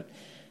about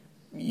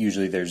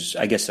usually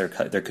I guess there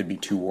could be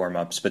 2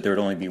 warm-ups, but there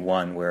would only be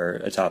one where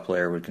a top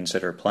player would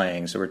consider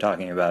playing. So we're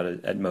talking about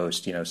at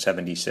most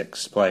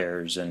 76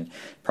 players, and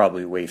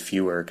probably way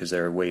fewer because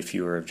there are way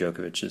fewer of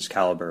Djokovic's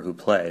caliber who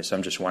play. So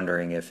I'm just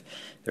wondering if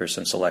there's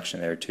some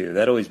selection there too.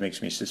 That always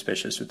makes me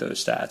suspicious with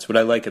those stats. What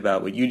I like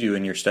about what you do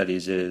in your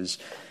studies is,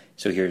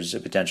 so here's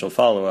a potential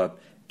follow-up,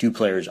 do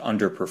players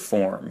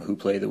underperform who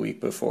play the week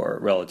before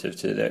relative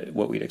to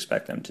what we'd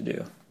expect them to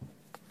do?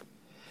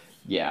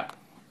 Yeah,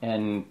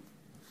 and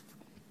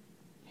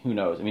who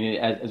knows? I mean,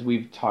 as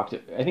we've talked,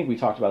 I think we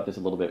talked about this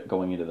a little bit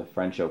going into the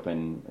French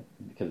Open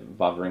because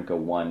Wawrinka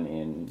won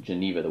in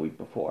Geneva the week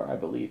before, I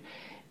believe,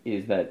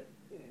 is that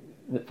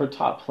for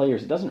top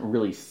players, it doesn't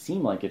really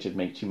seem like it should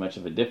make too much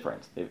of a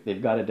difference.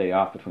 They've got a day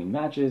off between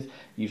matches.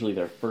 Usually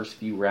their first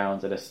few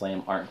rounds at a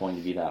Slam aren't going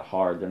to be that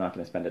hard. They're not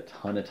going to spend a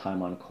ton of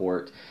time on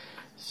court.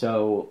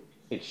 So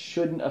it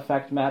shouldn't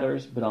affect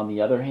matters, but on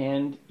the other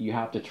hand, you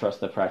have to trust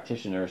the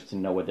practitioners to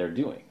know what they're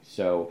doing.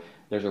 So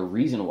there's a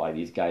reason why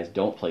these guys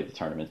don't play the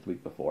tournaments the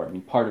week before. I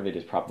mean, part of it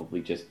is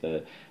probably just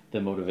the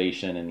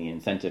motivation and the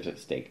incentives at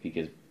stake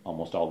because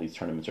almost all these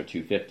tournaments are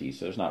 250,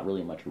 so there's not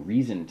really much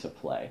reason to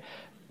play.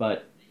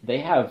 But they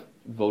have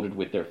voted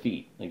with their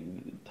feet.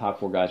 Like, the top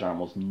 4 guys are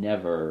almost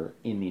never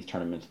in these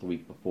tournaments the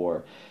week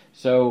before.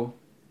 So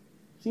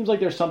seems like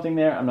there's something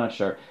there. I'm not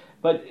sure.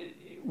 But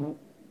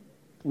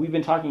we've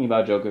been talking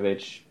about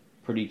Djokovic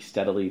pretty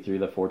steadily through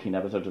the 14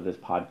 episodes of this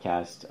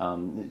podcast.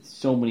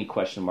 So many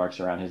question marks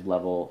around his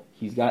level.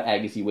 He's got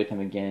Agassi with him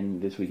again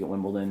this week at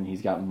Wimbledon.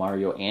 He's got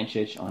Mario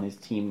Ancic on his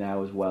team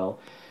now as well.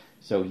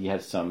 So he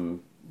has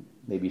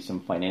maybe some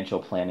financial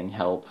planning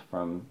help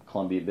from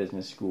Columbia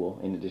Business School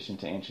in addition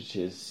to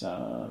Ancic's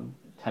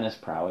tennis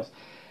prowess.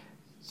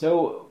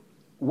 So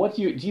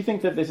do you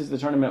think that this is the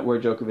tournament where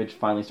Djokovic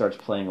finally starts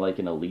playing like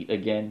an elite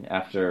again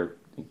after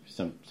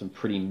some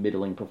pretty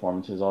middling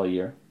performances all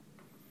year?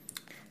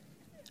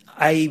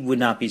 I would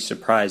not be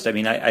surprised. I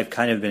mean, I've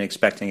kind of been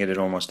expecting it at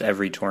almost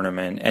every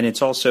tournament. And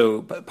it's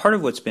also, part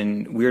of what's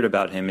been weird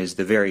about him is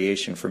the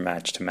variation from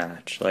match to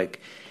match.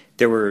 Like,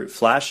 there were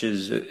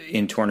flashes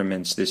in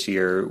tournaments this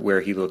year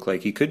where he looked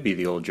like he could be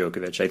the old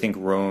Djokovic. I think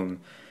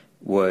Rome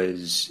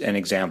was an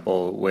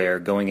example where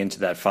going into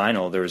that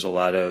final, there was a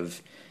lot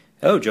of,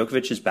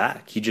 Djokovic is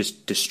back. He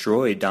just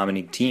destroyed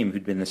Dominic Thiem,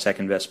 who'd been the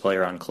second best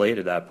player on clay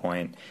to that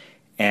point.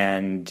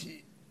 And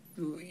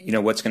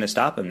what's going to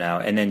stop him now?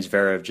 And then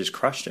Zverev just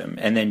crushed him.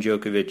 And then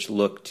Djokovic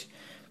looked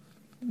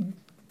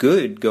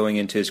good going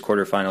into his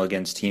quarterfinal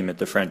against Thiem at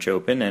the French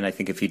Open. And I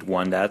think if he'd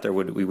won that,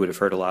 we would have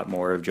heard a lot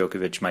more of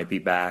Djokovic might be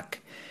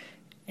back.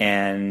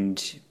 And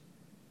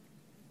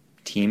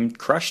Thiem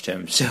crushed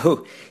him.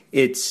 So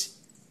it's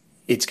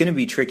going to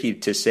be tricky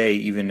to say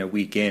even a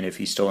week in if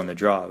he's still in the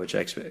draw, which I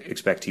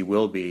expect he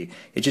will be.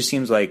 It just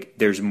seems like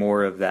there's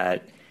more of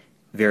that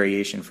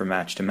variation from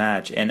match to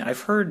match. And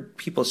I've heard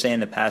people say in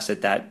the past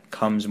that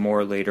comes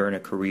more later in a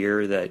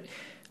career, that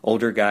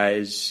older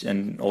guys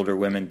and older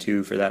women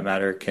too, for that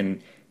matter,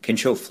 can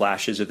show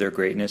flashes of their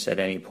greatness at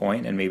any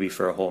point and maybe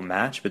for a whole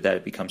match, but that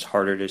it becomes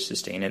harder to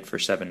sustain it for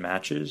 7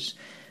 matches.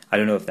 I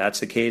don't know if that's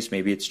the case.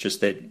 Maybe it's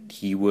just that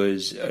he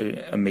was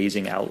an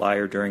amazing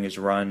outlier during his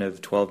run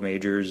of 12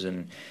 majors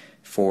and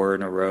 4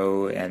 in a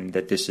row, and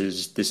that this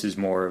is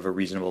more of a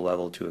reasonable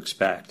level to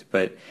expect.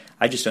 But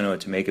I just don't know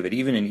what to make of it.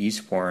 Even in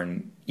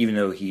Eastbourne, even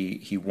though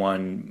he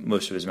won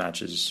most of his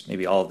matches,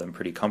 maybe all of them,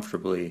 pretty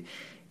comfortably,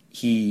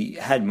 he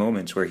had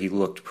moments where he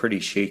looked pretty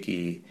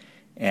shaky,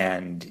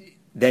 and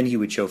then he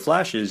would show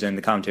flashes, and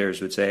the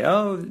commentators would say,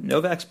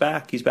 Novak's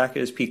back. He's back at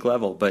his peak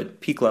level. But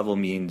peak level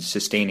means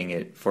sustaining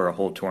it for a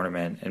whole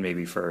tournament and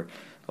maybe for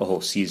a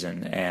whole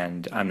season,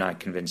 and I'm not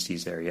convinced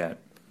he's there yet.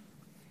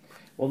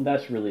 Well,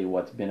 that's really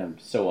what's been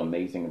so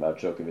amazing about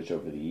Djokovic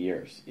over the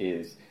years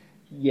is,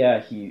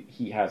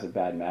 he has a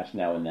bad match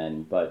now and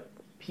then, but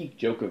peak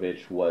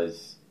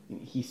Djokovic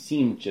he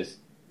seemed just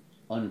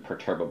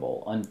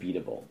unperturbable,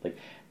 unbeatable. Like,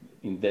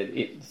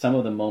 some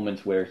of the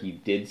moments where he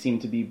did seem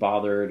to be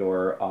bothered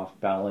or off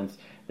balance,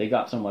 they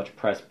got so much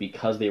press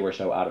because they were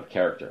so out of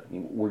character. I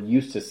mean, we're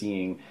used to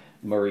seeing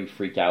Murray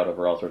freak out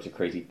over all sorts of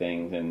crazy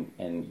things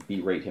and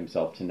berate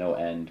himself to no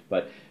end,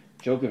 but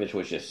Djokovic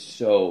was just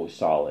so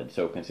solid,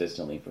 so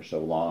consistently for so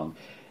long,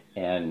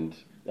 and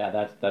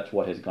that's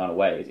what has gone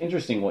away. It's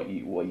interesting what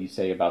you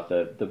say about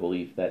the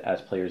belief that as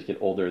players get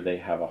older, they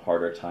have a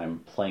harder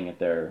time playing at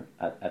their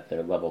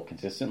level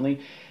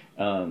consistently.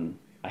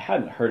 I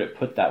hadn't heard it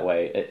put that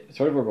way.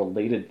 Sort of a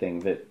related thing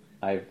that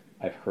I've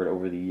heard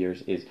over the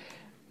years is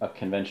a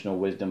conventional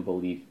wisdom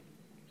belief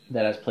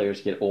that as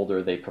players get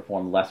older, they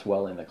perform less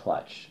well in the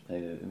clutch,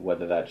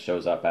 whether that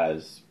shows up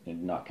as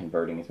not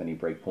converting as many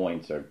break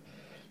points or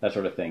that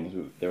sort of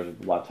thing. There was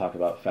a lot of talk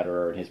about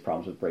Federer and his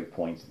problems with break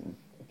points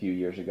a few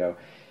years ago.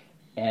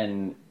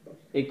 And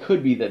it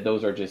could be that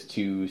those are just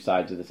two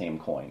sides of the same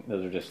coin.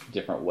 Those are just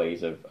different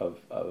ways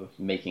of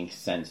making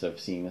sense of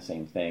seeing the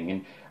same thing.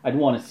 And I'd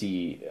want to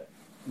see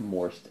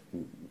more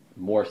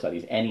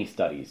studies, any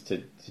studies,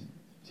 to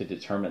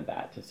determine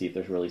that, to see if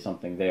there's really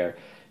something there.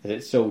 Because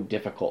it's so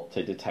difficult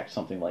to detect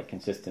something like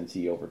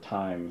consistency over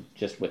time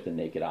just with the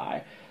naked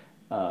eye.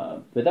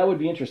 But that would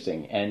be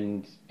interesting.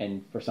 And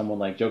for someone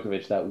like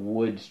Djokovic, that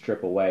would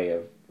strip away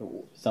of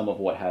some of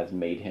what has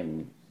made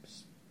him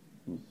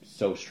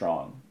so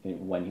strong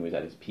when he was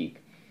at his peak.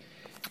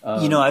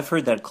 I've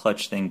heard that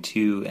clutch thing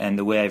too, and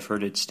the way I've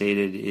heard it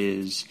stated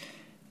is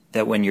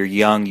that when you're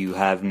young, you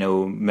have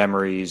no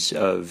memories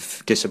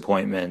of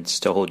disappointments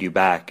to hold you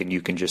back, and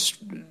you can just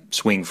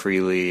swing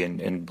freely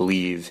and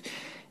believe.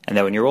 And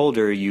that when you're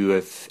older, you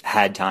have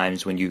had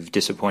times when you've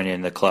disappointed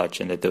in the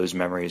clutch, and that those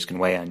memories can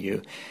weigh on you.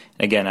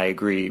 And again, I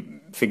agree,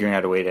 figuring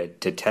out a way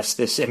to test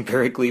this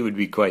empirically would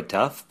be quite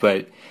tough,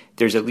 but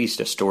there's at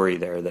least a story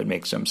there that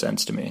makes some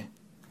sense to me.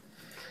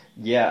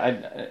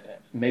 Yeah,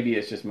 maybe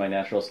it's just my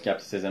natural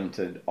skepticism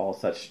to all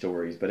such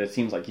stories, but it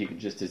seems like you could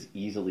just as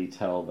easily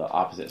tell the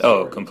opposite story.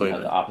 Oh, completely.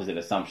 The opposite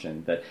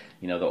assumption that,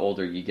 the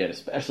older you get,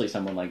 especially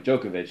someone like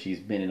Djokovic, he's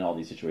been in all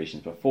these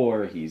situations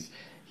before, he's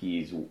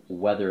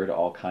weathered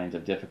all kinds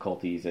of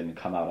difficulties and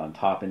come out on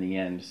top in the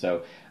end.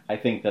 So I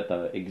think that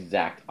the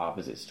exact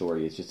opposite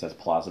story is just as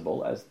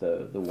plausible as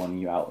the one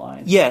you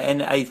outlined. Yeah,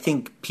 and I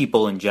think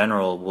people in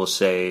general will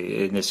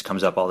say, and this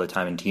comes up all the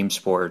time in team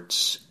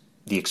sports,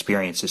 the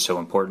experience is so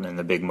important in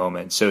the big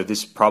moment. So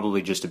this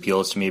probably just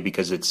appeals to me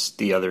because it's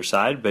the other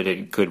side, but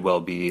it could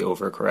well be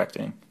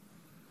overcorrecting.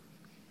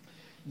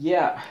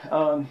 Yeah.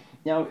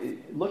 Now,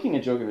 looking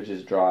at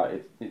Djokovic's draw,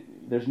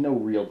 there's no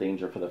real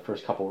danger for the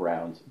first couple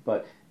rounds,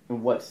 but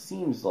what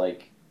seems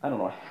like, I don't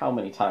know how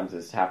many times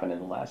this happened in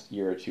the last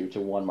year or two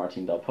to one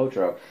Martin Del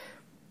Potro,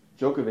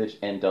 Djokovic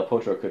and Del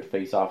Potro could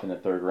face off in the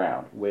third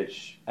round,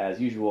 which, as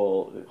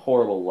usual,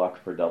 horrible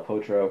luck for Del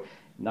Potro,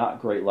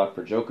 not great luck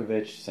for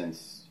Djokovic,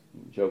 since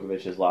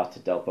Djokovic has lost to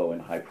Delpo in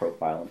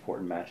high-profile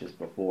important matches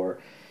before.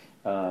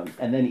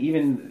 And then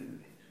even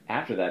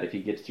after that, if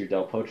he gets through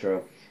Del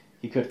Potro,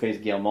 he could face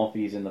Gael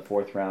Monfils in the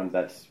fourth round.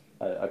 That's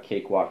a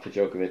cakewalk to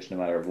Djokovic, no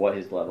matter what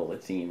his level,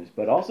 it seems.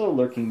 But also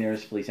lurking there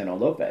is Feliciano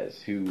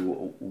Lopez,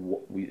 who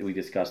we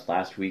discussed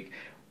last week,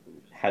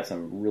 had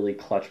some really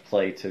clutch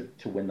play to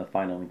win the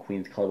final in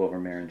Queen's Club over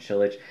Marin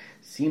Cilic.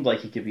 Seemed like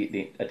he could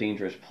be a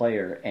dangerous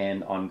player,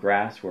 and on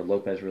grass, where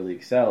Lopez really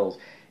excels,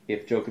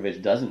 if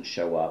Djokovic doesn't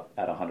show up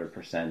at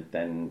 100%,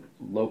 then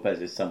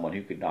Lopez is someone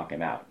who could knock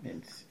him out.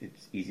 It's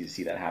easy to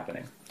see that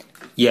happening.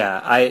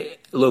 Yeah,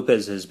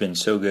 Lopez has been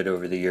so good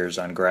over the years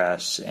on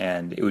grass,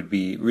 and it would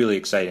be really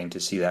exciting to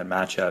see that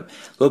matchup.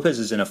 Lopez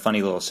is in a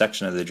funny little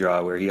section of the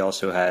draw where he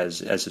also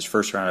has, as his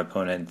first-round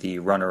opponent, the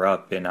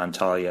runner-up in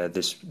Antalya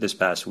this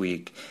past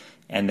week.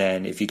 And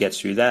then if he gets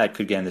through that,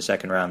 could get in the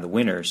second round the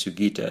winner,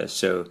 Sugita.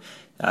 So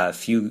a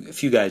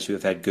few guys who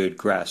have had good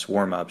grass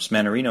warm-ups.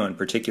 Mannarino in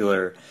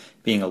particular,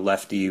 being a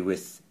lefty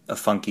with a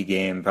funky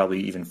game, probably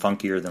even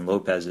funkier than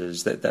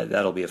Lopez's,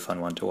 that'll be a fun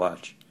one to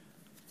watch.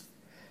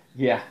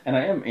 Yeah, and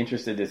I am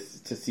interested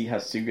to see how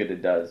Sugita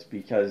does,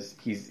 because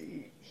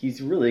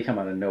he's really come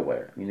out of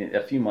nowhere. I mean,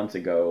 a few months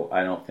ago,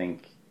 I don't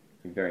think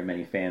very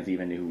many fans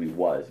even knew who he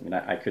was. I mean,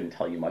 I couldn't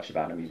tell you much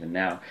about him even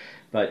now,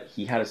 but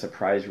he had a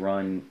surprise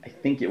run. I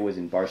think it was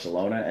in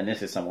Barcelona, and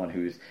this is someone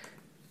who's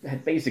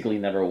had basically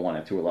never won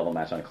a tour level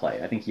match on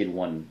clay. I think he had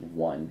won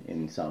one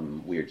in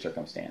some weird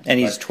circumstance. And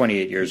he's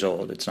 28 years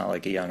old. It's not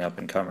like a young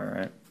up-and-comer,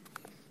 right?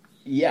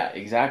 Yeah,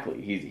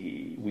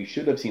 exactly. We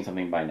should have seen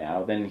something by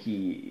now. Then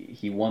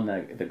he won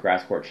the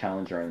grass court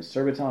challenger in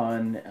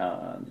Surbiton.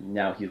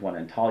 Now he's won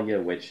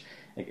Antalya, which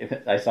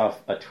I saw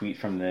a tweet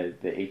from the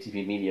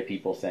ATP media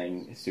people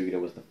saying Sugita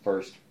was the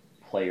first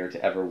player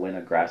to ever win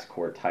a grass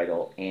court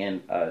title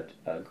and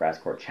a grass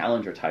court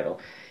challenger title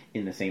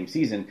in the same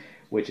season,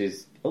 which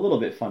is a little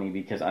bit funny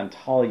because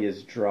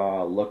Antalya's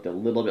draw looked a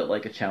little bit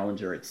like a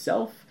challenger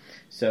itself,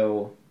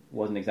 so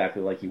wasn't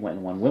exactly like he went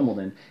and won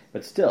Wimbledon,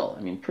 but still,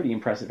 I mean, pretty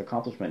impressive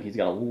accomplishment. He's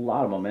got a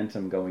lot of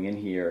momentum going in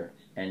here,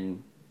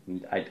 and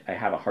I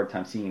have a hard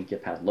time seeing him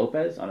get past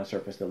Lopez on a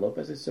surface that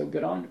Lopez is so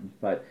good on,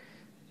 but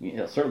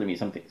it'll certainly be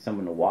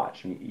someone to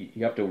watch. I mean,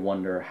 you have to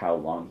wonder how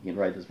long he can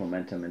ride this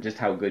momentum and just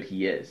how good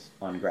he is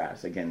on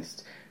grass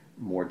against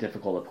more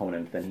difficult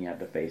opponents than he had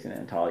to face in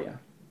Antalya.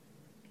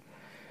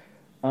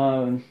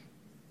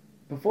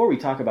 Before we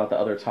talk about the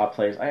other top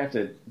players, I have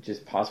to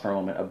just pause for a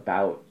moment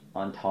about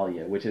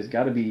Antalya, which has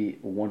got to be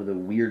one of the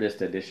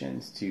weirdest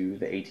additions to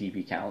the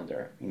ATP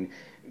calendar. I mean,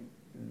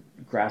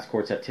 grass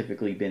courts have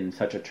typically been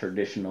such a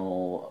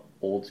traditional,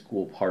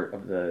 old-school part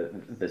of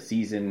the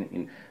season. I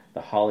mean,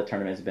 the Halle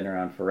tournament has been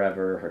around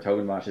forever.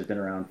 Hertogenbosch has been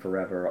around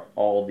forever.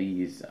 All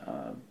these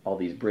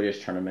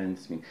British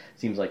tournaments. I mean, it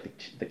seems like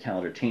the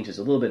calendar changes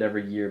a little bit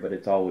every year, but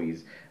it's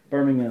always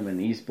Birmingham and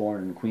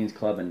Eastbourne and Queen's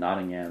Club and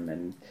Nottingham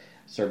and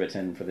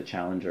Surbiton for the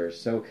challengers.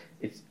 So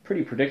it's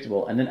pretty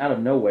predictable. And then out of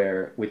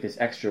nowhere, with this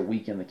extra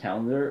week in the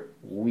calendar,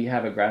 we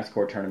have a grass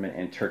court tournament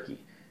in Turkey,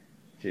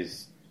 which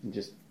is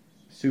just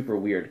super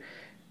weird.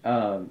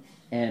 And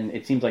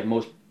it seems like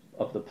most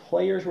of the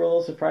players were a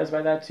little surprised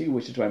by that too,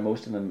 which is why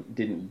most of them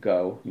didn't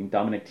go. I mean,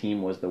 Dominic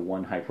Thiem was the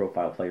one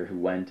high-profile player who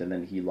went, and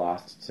then he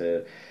lost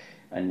to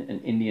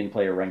an Indian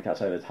player ranked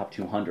outside of the top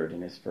 200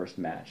 in his first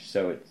match.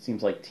 So it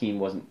seems like Thiem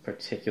wasn't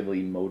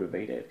particularly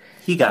motivated.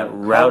 He got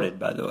routed,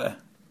 by the way.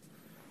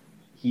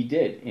 He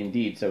did,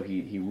 indeed. So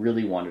he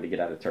really wanted to get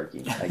out of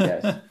Turkey, I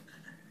guess.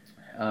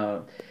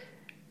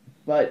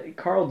 But,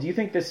 Carl, do you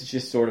think this is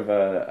just sort of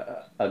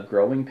a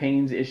growing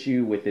pains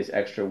issue with this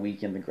extra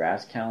week in the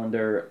grass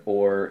calendar,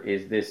 or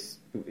is this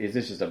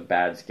just a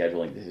bad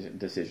scheduling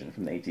decision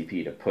from the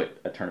ATP to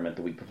put a tournament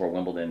the week before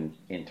Wimbledon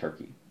in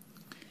Turkey?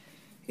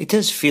 It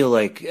does feel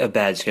like a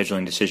bad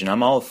scheduling decision.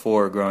 I'm all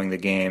for growing the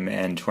game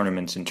and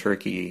tournaments in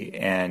Turkey,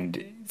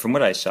 and from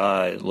what I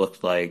saw, it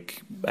looked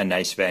like a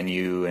nice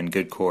venue and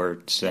good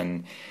courts,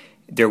 and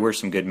there were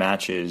some good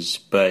matches,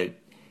 but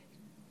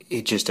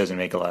it just doesn't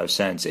make a lot of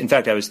sense. In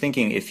fact, I was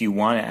thinking if you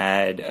want to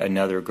add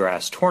another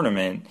grass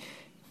tournament,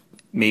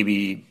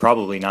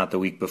 probably not the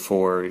week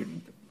before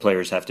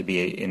players have to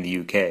be in the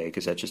UK,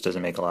 because that just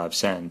doesn't make a lot of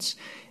sense.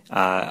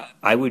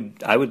 I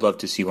would love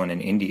to see one in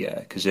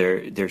India, because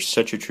there's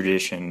such a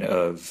tradition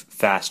of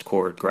fast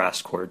court,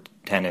 grass court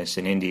tennis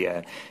in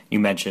India. You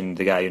mentioned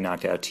the guy who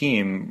knocked out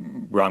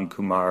Thiem,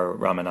 Ramkumar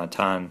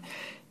Ramanathan,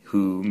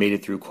 who made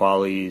it through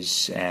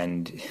qualies,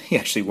 and he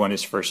actually won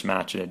his first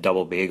match in a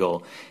double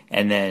bagel,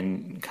 and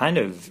then kind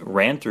of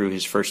ran through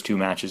his first two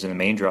matches in the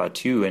main draw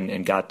too,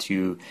 and got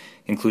to,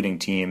 including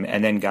Thiem,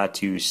 and then got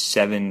to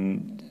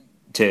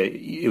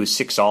it was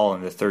 6-all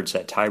in the third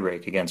set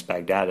tiebreak against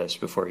Baghdatis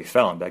before he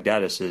fell. And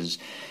Baghdatis is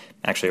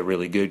actually a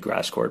really good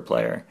grass court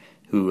player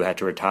who had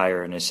to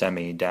retire in a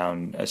semi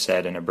down a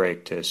set and a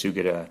break to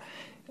Sugita.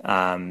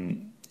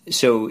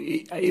 So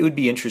it would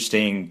be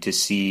interesting to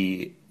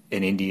see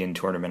an Indian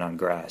tournament on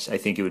grass. I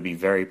think it would be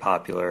very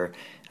popular.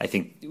 I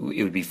think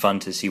it would be fun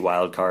to see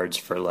wild cards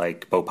for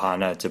like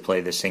Bopanna to play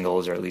the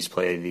singles, or at least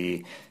play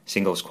the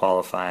singles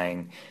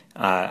qualifying.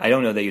 I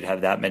don't know that you'd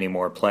have that many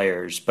more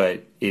players,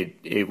 but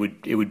it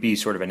would be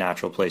sort of a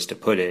natural place to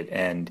put it.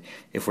 And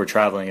if we're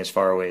traveling as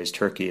far away as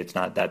Turkey, it's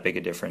not that big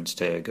a difference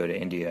to go to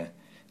India.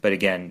 But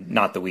again,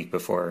 not the week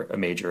before a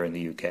major in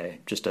the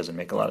UK. Just doesn't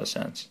make a lot of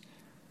sense.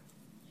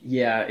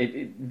 Yeah,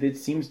 it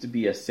seems to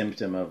be a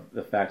symptom of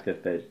the fact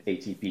that the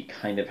ATP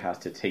kind of has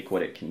to take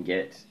what it can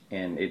get,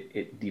 and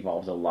it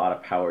devolves a lot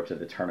of power to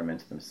the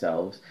tournaments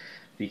themselves,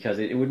 because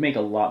it would make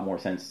a lot more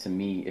sense to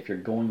me if you're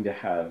going to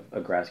have a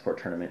grass court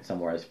tournament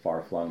somewhere as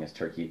far-flung as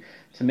Turkey,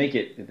 to make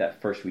it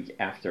that first week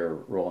after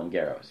Roland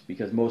Garros,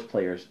 because most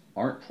players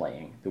aren't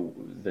playing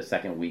the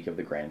second week of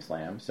the Grand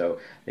Slam, so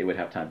they would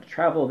have time to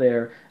travel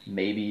there.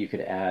 Maybe you could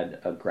add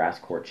a grass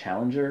court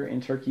challenger in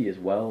Turkey as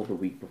well the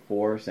week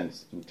before,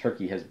 since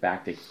Turkey has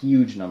backed a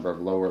huge number of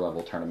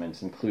lower-level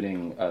tournaments,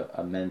 including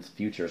a men's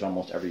futures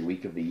almost every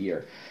week of the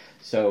year.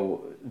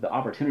 So the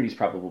opportunity is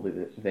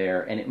probably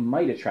there, and it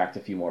might attract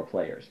a few more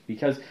players,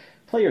 because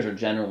players are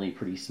generally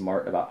pretty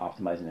smart about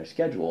optimizing their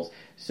schedules.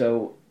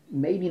 So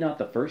maybe not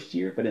the first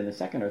year, but in the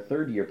second or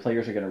third year,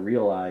 players are going to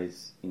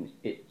realize,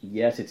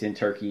 yes, it's in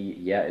Turkey.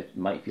 Yeah, it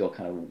might feel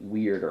kind of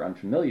weird or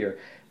unfamiliar,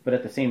 but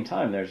at the same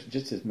time, there's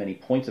just as many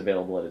points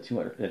available at a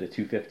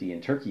 250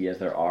 in Turkey as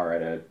there are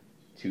at a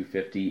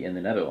 250 in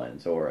the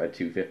Netherlands or a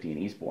 250 in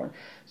Eastbourne.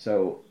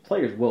 So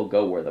players will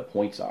go where the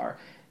points are,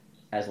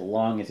 as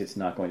long as it's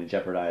not going to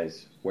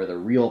jeopardize where the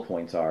real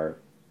points are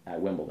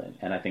at Wimbledon.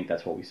 And I think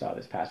that's what we saw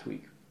this past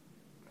week.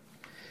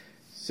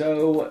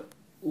 So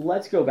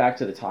let's go back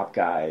to the top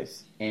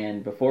guys.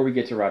 And before we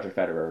get to Roger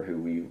Federer, who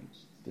we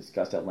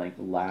discussed at length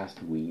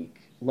last week,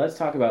 let's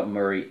talk about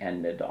Murray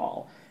and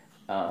Nadal.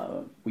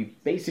 We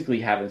basically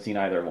haven't seen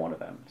either one of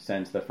them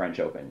since the French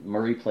Open.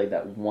 Murray played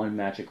that one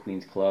match at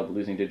Queen's Club,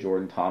 losing to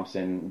Jordan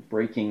Thompson,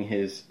 breaking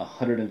his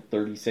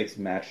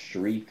 136-match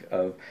streak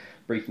of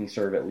breaking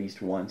serve at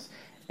least once.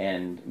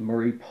 And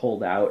Murray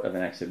pulled out of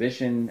an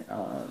exhibition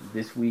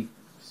this week,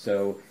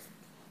 so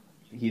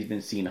he's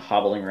been seen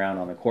hobbling around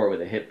on the court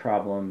with a hip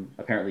problem,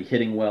 apparently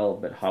hitting well,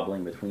 but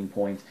hobbling between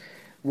points.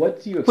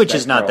 What do you expect? Which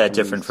is not that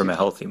different from a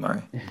healthy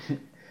Murray.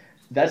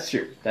 That's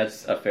true.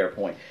 That's a fair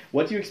point.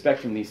 What do you expect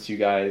from these two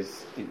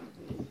guys,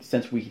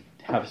 since we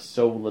have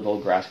so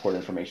little grass court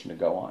information to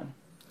go on?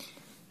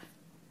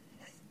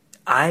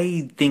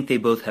 I think they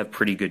both have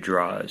pretty good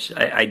draws.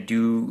 I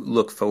do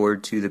look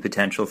forward to the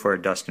potential for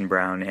a Dustin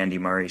Brown, Andy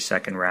Murray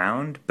second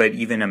round, but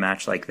even a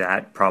match like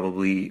that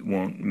probably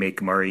won't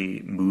make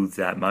Murray move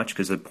that much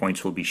because the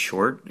points will be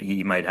short.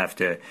 He might have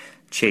to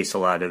chase a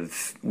lot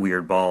of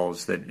weird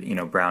balls that,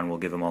 Brown will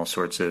give him all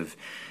sorts of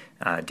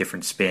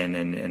different spin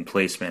and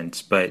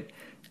placements. But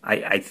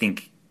I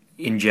think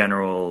in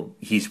general,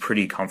 he's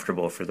pretty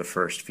comfortable for the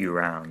first few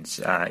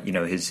rounds.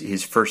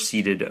 His first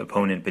seeded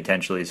opponent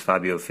potentially is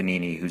Fabio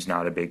Fognini, who's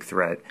not a big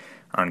threat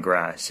on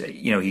grass.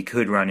 He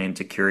could run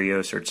into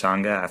Kyrgios or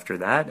Tsonga after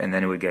that, and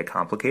then it would get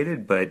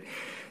complicated. But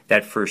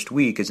that first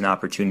week is an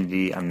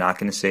opportunity, I'm not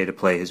going to say to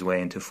play his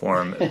way into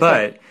form,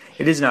 but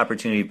it is an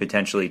opportunity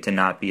potentially to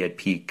not be at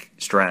peak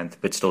strength,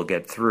 but still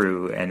get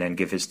through and then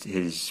give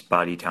his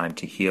body time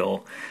to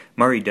heal.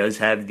 Murray does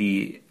have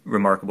the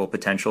remarkable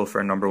potential for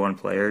a number one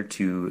player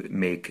to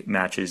make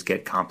matches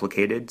get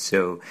complicated.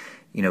 So,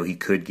 he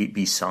could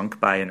be sunk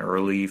by an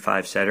early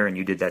five-setter, and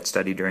you did that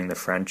study during the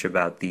French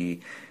about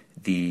the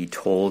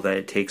toll that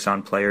it takes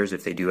on players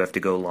if they do have to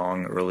go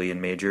long early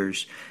in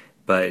majors.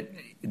 But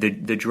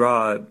the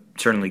draw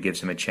certainly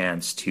gives him a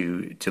chance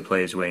to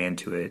play his way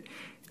into it.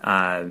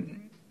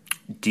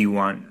 Do you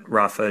want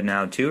Rafa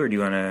now too, or do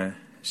you want to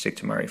stick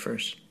to Murray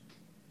first?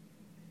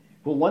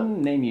 Well,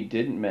 one name you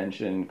didn't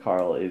mention,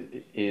 Carl,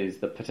 is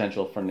the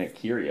potential for Nick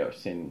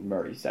Kyrgios in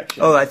Murray's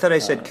section. Oh, I thought I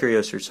said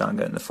Kyrgios or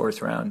Tsonga in the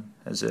fourth round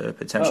as a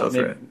potential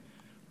for it.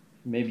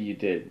 Maybe you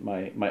did.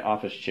 My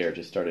office chair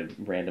just started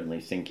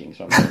randomly sinking,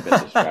 so I'm a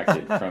bit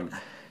distracted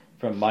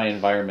from my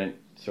environment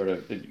sort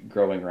of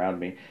growing around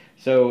me.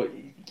 So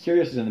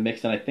Kyrgios is in the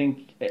mix, and I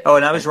think... Oh,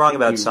 and I was wrong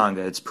about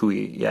Tsonga. It's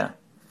Pui, yeah.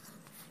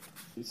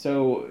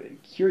 So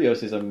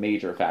Kyrgios is a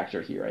major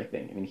factor here, I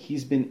think. I mean,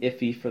 he's been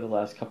iffy for the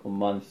last couple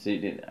months,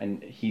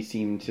 and he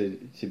seemed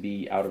to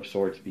be out of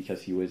sorts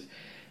because he was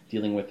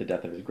dealing with the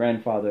death of his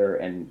grandfather,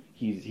 and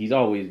he's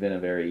always been a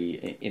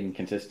very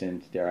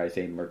inconsistent, dare I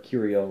say,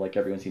 mercurial, like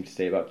everyone seems to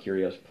say about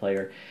Kyrgios,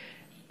 player.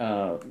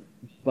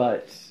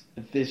 But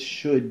this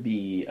should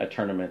be a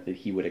tournament that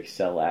he would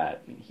excel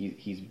at.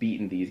 He's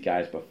beaten these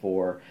guys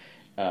before.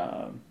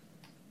 I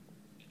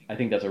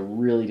think that's a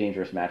really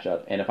dangerous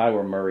matchup, and if I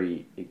were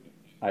Murray,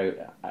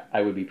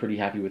 I would be pretty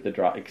happy with the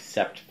draw,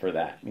 except for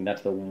that. I mean,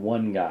 that's the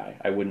one guy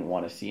I wouldn't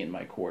want to see in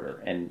my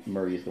quarter, and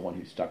Murray is the one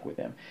who stuck with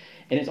him.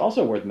 And it's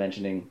also worth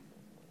mentioning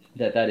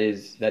that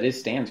is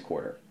Stan's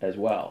quarter as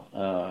well.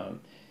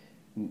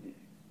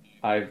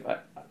 I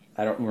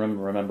don't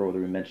remember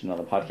whether we mentioned on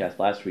the podcast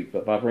last week,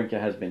 but Wawrinka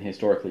has been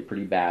historically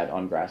pretty bad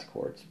on grass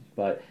courts,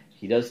 but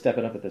he does step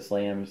it up at the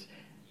slams.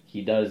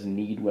 He does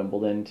need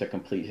Wimbledon to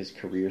complete his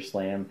career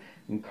slam.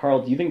 And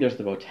Carl, do you think there's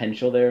the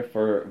potential there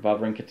for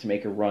Wawrinka to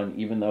make a run,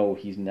 even though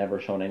he's never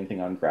shown anything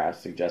on grass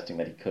suggesting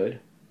that he could?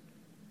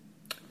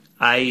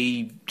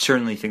 I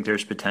certainly think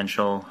there's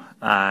potential.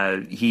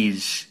 He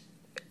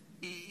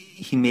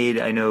made,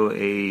 I know,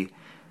 a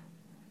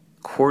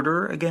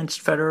quarter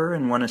against Federer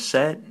and won a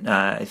set.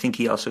 I think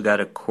he also got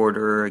a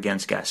quarter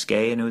against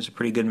Gasquet, and it was a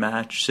pretty good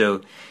match.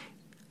 So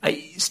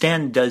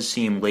Stan does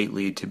seem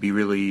lately to be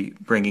really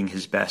bringing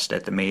his best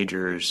at the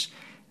majors.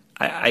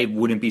 I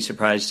wouldn't be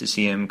surprised to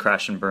see him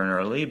crash and burn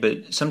early,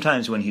 but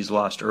sometimes when he's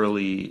lost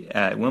early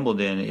at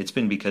Wimbledon, it's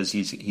been because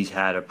he's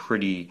had a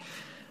pretty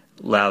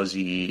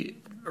lousy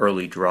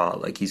early draw.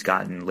 Like he's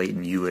gotten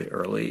Leighton Hewitt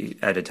early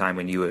at a time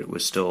when Hewitt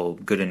was still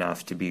good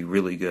enough to be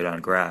really good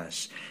on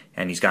grass,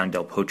 and he's gotten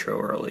Del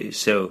Potro early.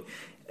 So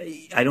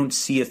I don't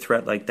see a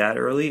threat like that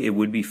early. It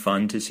would be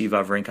fun to see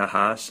Wawrinka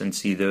Haas and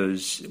see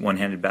those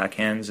one-handed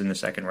backhands in the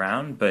second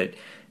round, but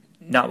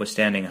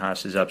notwithstanding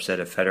Haas's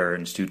upset of Federer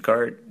in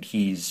Stuttgart,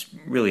 he's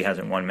really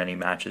hasn't won many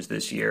matches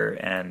this year,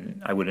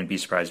 and I wouldn't be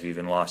surprised if he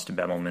even lost to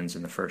Bemelmans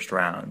in the first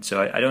round. So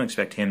I don't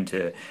expect him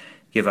to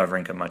give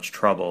Wawrinka much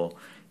trouble,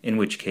 in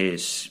which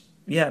case,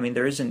 yeah, I mean,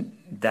 there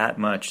isn't that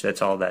much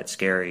that's all that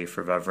scary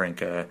for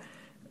Wawrinka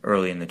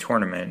early in the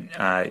tournament.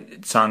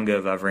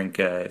 Tsonga,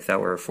 Wawrinka, if that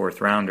were a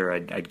fourth rounder,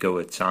 I'd go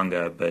with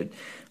Tsonga, but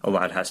a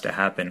lot has to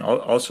happen.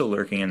 Also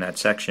lurking in that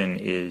section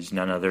is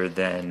none other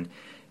than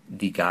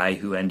the guy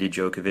who ended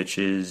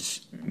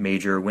Djokovic's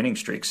major winning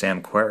streak,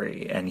 Sam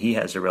Querrey, and he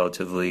has a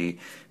relatively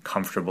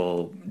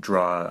comfortable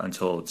draw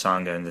until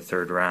Tsonga in the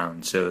third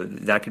round. So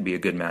that could be a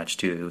good match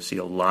too. You'll see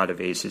a lot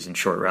of aces and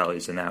short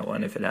rallies in that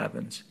one if it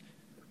happens.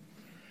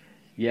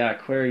 Yeah,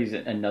 Querrey's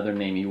another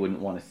name you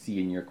wouldn't want to see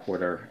in your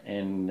quarter,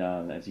 and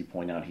as you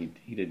point out,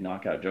 he did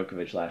knock out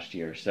Djokovic last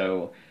year,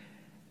 so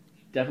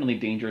definitely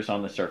dangerous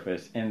on the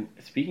surface. And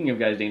speaking of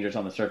guys dangerous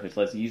on the surface,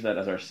 let's use that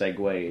as our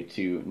segue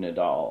to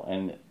Nadal.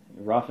 And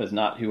Rafa's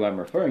not who I'm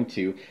referring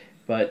to,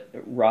 but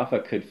Rafa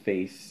could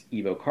face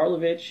Ivo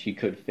Karlovic, he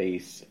could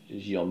face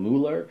Gilles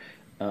Muller,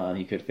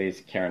 he could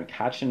face Karen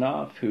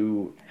Khachanov,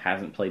 who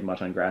hasn't played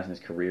much on grass in his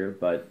career,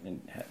 but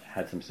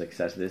had some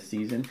success this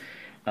season.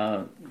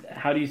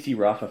 How do you see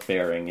Rafa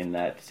faring in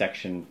that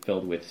section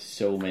filled with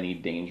so many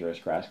dangerous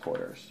grass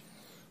quarters?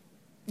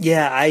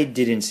 Yeah, I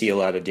didn't see a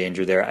lot of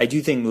danger there. I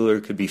do think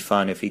Muller could be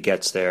fun if he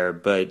gets there,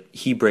 but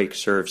he breaks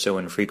serve so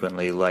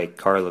infrequently, like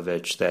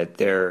Karlovic, that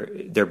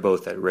they're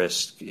both at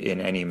risk in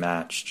any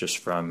match just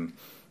from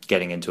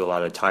getting into a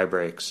lot of tie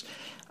breaks.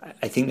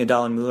 I think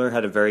Nadal and Muller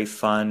had a very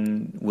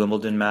fun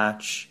Wimbledon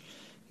match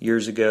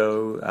years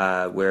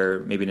ago where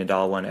maybe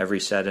Nadal won every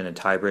set in a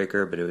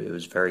tiebreaker, but it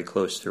was very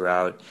close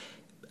throughout.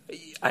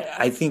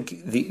 I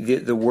think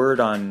the word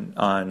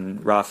on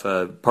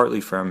Rafa,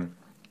 partly from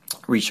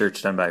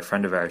research done by a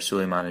friend of ours,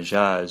 Suleiman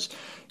Ajaz,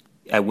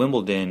 at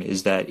Wimbledon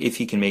is that if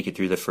he can make it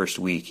through the first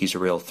week, he's a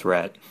real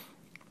threat.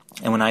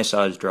 And when I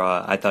saw his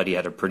draw, I thought he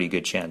had a pretty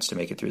good chance to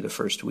make it through the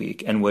first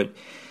week. And what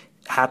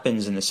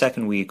happens in the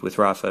second week with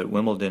Rafa at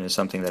Wimbledon is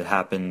something that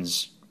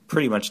happens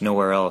pretty much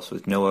nowhere else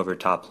with no other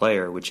top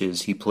player, which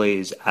is he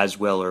plays as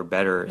well or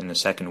better in the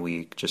second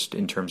week, just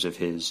in terms of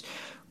his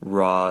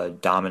raw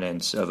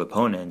dominance of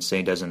opponents, than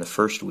he does in the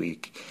first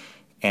week.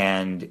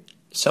 And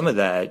some of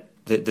that,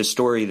 the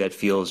story that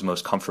feels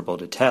most comfortable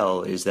to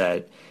tell is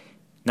that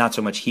not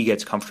so much he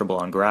gets comfortable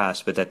on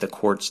grass, but that the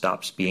court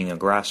stops being a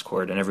grass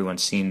court. And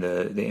everyone's seen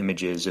the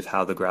images of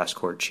how the grass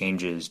court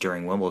changes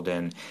during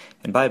Wimbledon.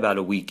 And by about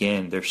a week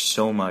in, there's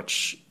so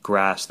much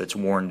grass that's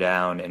worn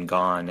down and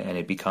gone, and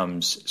it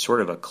becomes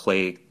sort of a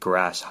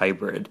clay-grass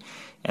hybrid.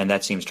 And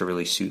that seems to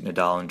really suit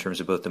Nadal in terms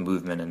of both the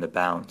movement and the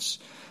bounce.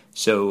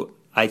 So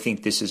I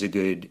think this is a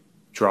good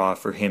draw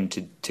for him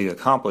to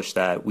accomplish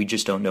that. We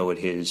just don't know what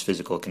his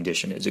physical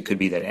condition is. It could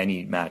be that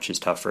any match is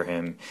tough for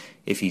him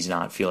if he's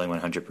not feeling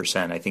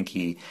 100%. I think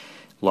he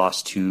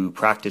lost 2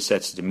 practice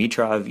sets to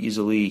Dimitrov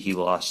easily. He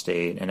lost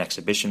an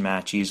exhibition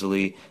match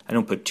easily. I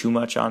don't put too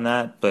much on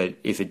that, but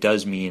if it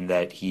does mean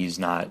that he's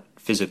not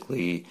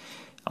physically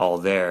all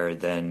there,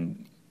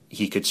 then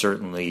he could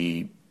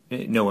certainly,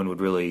 no one would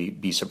really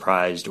be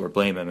surprised or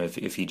blame him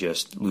if he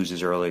just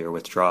loses early or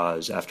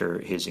withdraws after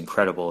his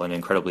incredible and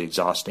incredibly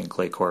exhausting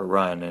clay court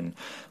run and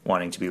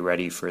wanting to be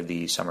ready for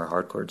the summer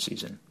hardcourt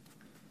season.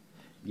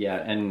 Yeah,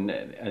 and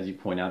as you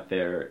point out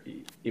there,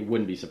 it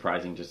wouldn't be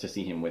surprising just to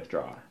see him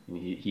withdraw. I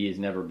mean, he has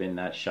never been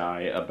that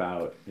shy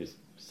about just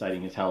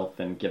citing his health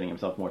and giving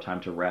himself more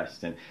time to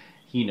rest, and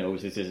he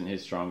knows this isn't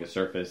his strongest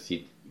surface.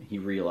 He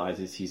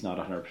realizes he's not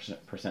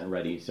 100%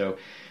 ready. So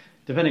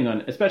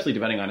especially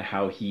depending on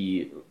how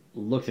he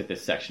looks at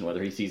this section,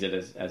 whether he sees it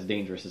as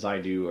dangerous as I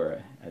do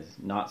or as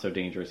not so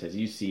dangerous as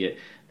you see it,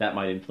 that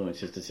might influence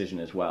his decision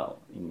as well.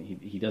 I mean,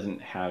 he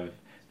doesn't have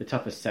the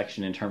toughest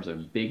section in terms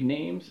of big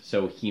names,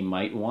 so he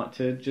might want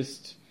to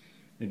just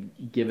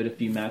give it a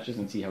few matches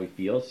and see how he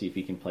feels, see if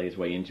he can play his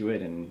way into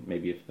it, and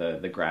maybe if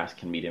the grass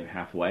can meet him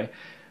halfway.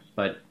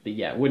 But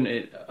yeah,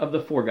 of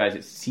the 4 guys,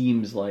 it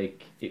seems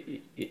like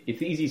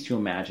it's easiest to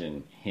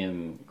imagine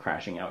him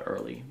crashing out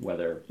early,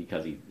 whether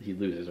because he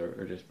loses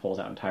or just pulls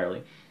out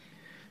entirely.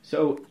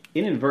 So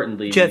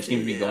inadvertently, Jeff, we seem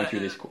to be going through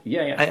this.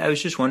 Yeah. I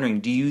was just wondering,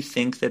 do you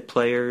think that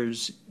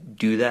players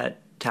do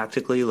that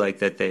tactically, like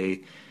that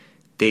they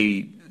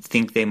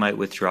think they might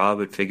withdraw,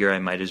 but figure I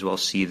might as well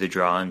see the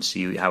draw and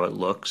see how it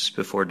looks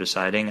before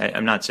deciding?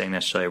 I'm not saying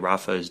necessarily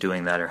Rafa is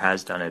doing that or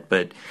has done it,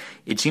 but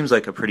it seems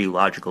like a pretty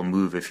logical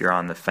move if you're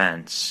on the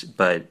fence.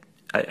 But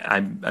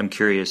I'm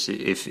curious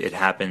if it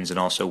happens, and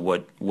also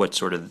what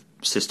sort of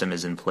system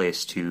is in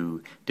place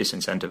to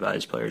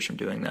disincentivize players from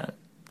doing that.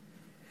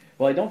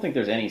 Well, I don't think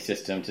there's any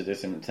system to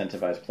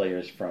disincentivize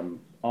players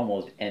from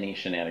almost any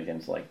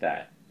shenanigans like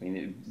that. I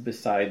mean,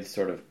 besides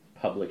sort of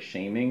public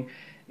shaming,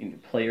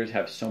 players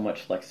have so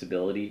much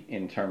flexibility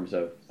in terms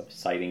of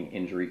citing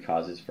injury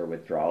causes for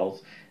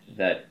withdrawals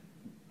that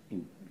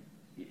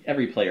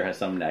every player has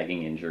some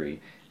nagging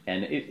injury.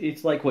 And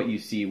it's like what you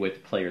see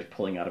with players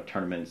pulling out of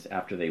tournaments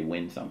after they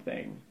win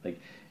something. Like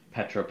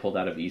Petra pulled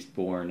out of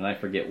Eastbourne, and I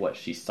forget what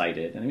she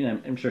cited. And I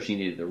mean, I'm sure she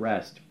needed the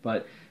rest,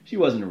 but she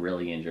wasn't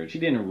really injured. She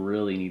didn't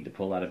really need to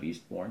pull out of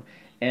Eastbourne.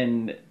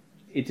 And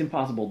it's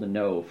impossible to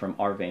know from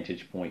our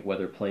vantage point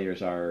whether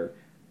players are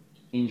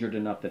injured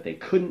enough that they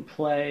couldn't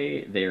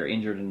play, they're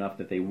injured enough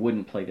that they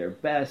wouldn't play their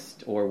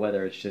best, or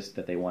whether it's just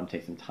that they want to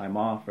take some time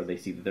off or they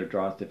see that their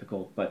draw is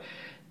difficult. But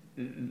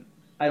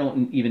I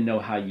don't even know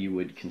how you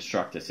would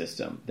construct a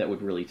system that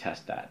would really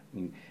test that. I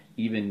mean,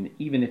 even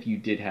if you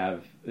did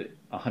have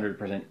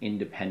 100%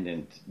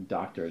 independent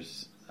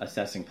doctors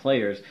assessing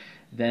players,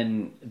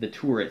 then the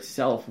tour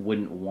itself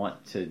wouldn't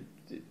want to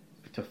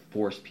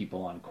force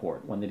people on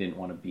court when they didn't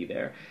want to be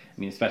there. I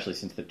mean, especially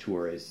since the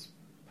tour is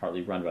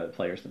partly run by the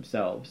players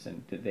themselves,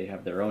 and they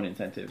have their own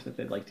incentives that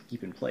they'd like to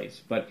keep in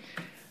place. But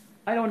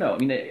I don't know. I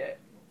mean,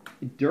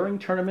 during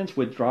tournaments,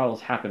 withdrawals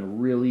happen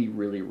really,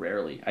 really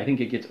rarely. I think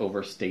it gets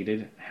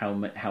overstated how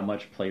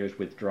much players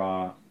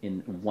withdraw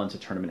once a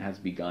tournament has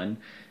begun.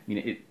 I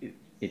mean,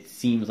 it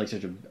seems like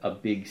such a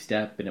big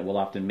step, and it will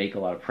often make a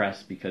lot of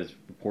press because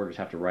reporters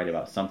have to write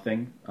about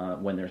something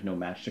when there's no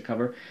match to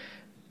cover.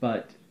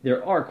 But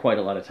there are quite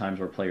a lot of times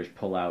where players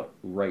pull out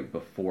right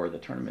before the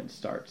tournament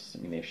starts.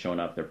 I mean, they've shown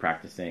up, they're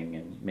practicing,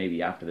 and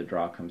maybe after the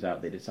draw comes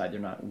out, they decide they're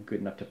not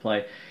good enough to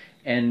play.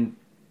 And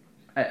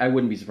I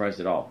wouldn't be surprised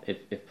at all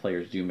if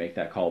players do make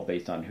that call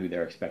based on who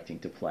they're expecting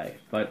to play.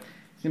 But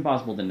it's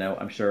impossible to know.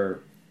 I'm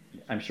sure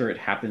it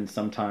happens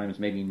sometimes,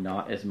 maybe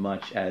not as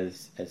much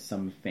as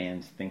some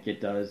fans think it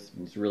does.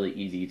 It's really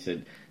easy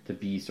to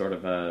be sort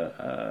of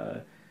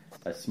a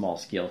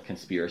small-scale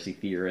conspiracy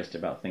theorist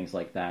about things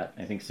like that.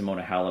 I think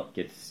Simona Halep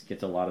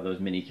gets a lot of those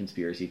mini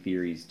conspiracy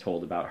theories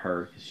told about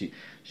her.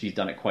 She's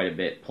done it quite a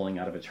bit, pulling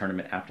out of a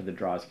tournament after the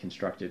draw is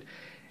constructed.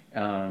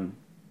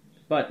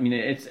 But I mean,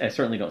 I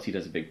certainly don't see it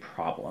as a big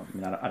problem. I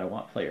mean, I don't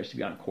want players to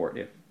be on court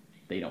if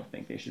they don't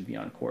think they should be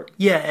on court.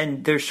 Yeah,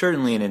 and there's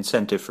certainly an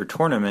incentive for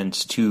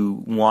tournaments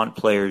to want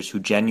players who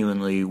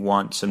genuinely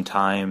want some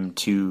time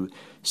to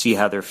see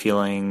how they're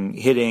feeling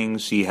hitting,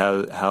 see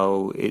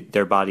how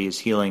their body is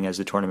healing as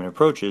the tournament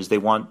approaches. They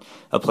want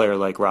a player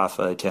like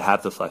Rafa to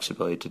have the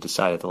flexibility to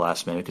decide at the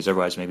last minute, because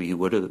otherwise maybe he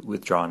would have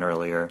withdrawn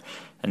earlier,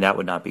 and that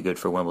would not be good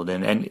for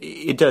Wimbledon. And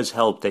it does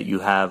help that you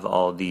have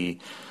all the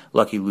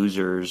lucky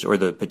losers, or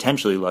the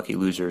potentially lucky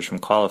losers from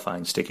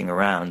qualifying, sticking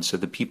around. So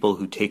the people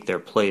who take their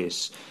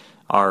place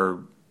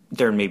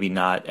they're maybe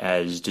not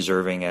as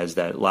deserving as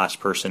that last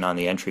person on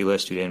the entry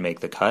list who didn't make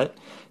the cut,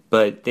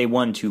 but they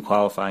won 2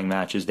 qualifying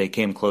matches. They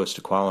came close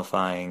to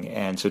qualifying,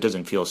 and so it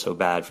doesn't feel so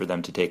bad for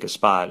them to take a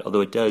spot,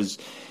 although it does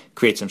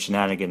create some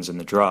shenanigans in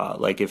the draw.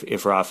 Like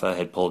if Rafa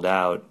had pulled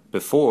out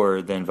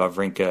before, then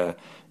Wawrinka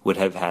would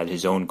have had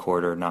his own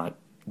quarter, not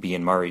be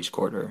in Murray's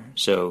quarter.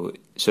 So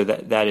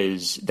that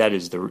is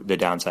the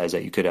downside, is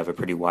that you could have a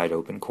pretty wide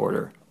open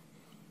quarter.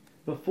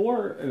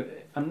 Before,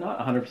 I'm not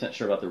 100%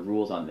 sure about the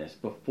rules on this.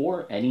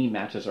 Before any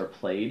matches are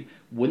played,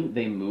 wouldn't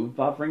they move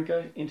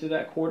Wawrinka into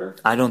that quarter?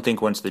 I don't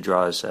think once the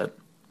draw is set.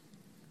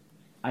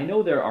 I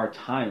know there are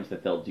times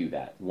that they'll do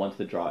that once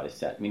the draw is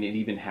set. I mean, it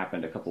even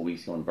happened a couple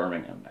weeks ago in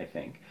Birmingham, I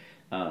think.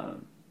 But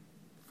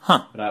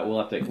we'll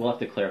have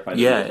to clarify.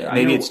 Yeah,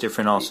 maybe it's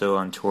different also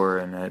on tour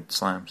and at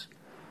slams.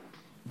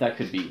 That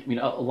could be. I mean,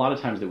 a lot of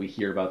times that we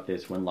hear about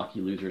this when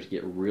lucky losers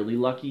get really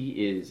lucky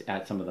is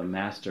at some of the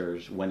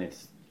Masters when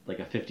it's like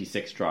a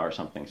 56 draw or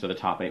something. So the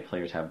top 8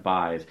 players have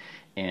buys,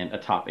 and a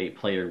top 8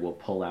 player will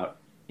pull out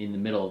in the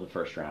middle of the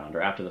first round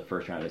or after the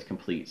first round is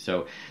complete.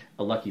 So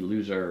a lucky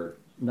loser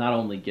not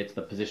only gets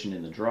the position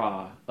in the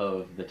draw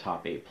of the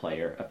top 8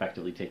 player,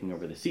 effectively taking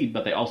over the seed,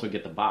 but they also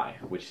get the buy,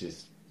 which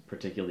is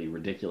particularly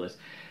ridiculous.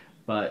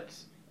 But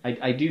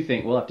I do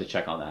think, we'll have to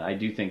check on that. I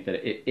do think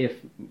that if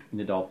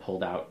Nadal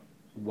pulled out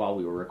while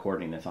we were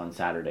recording this on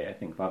Saturday, I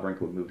think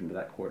Wawrinka would move into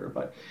that quarter,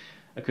 but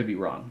I could be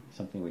wrong.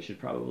 Something we should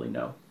probably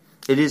know.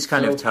 It is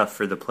kind of tough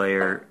for the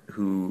player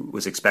who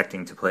was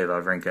expecting to play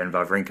Wawrinka, and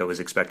Wawrinka was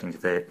expecting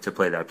to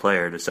play that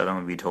player, to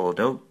suddenly be told,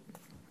 oh,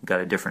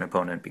 got a different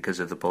opponent because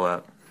of the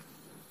pullout.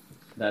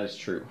 That is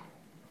true.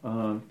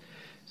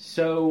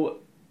 So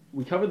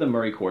we covered the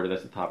Murray quarter.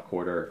 That's the top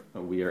quarter.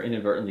 We are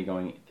inadvertently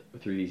going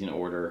through these in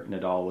order.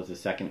 Nadal was the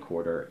second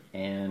quarter,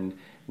 and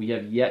we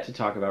have yet to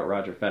talk about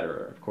Roger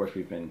Federer. Of course,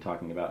 we've been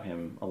talking about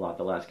him a lot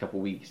the last couple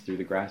weeks through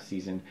the grass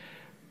season.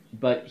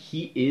 But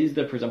he is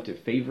the presumptive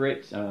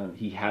favorite.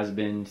 He has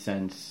been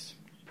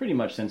pretty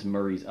much since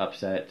Murray's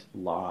upset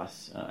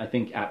loss. I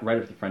think right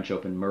after the French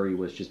Open, Murray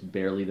was just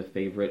barely the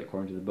favorite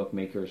according to the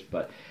bookmakers,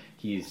 but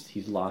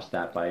he's lost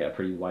that by a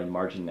pretty wide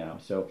margin now.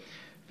 So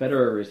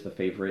Federer is the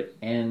favorite,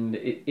 and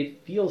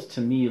it feels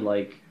to me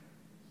like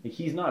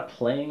he's not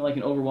playing like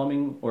an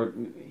overwhelming, or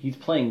he's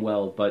playing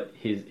well, but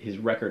his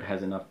record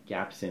has enough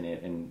gaps in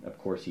it, and of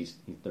course he's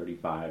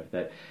 35,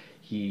 that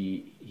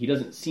he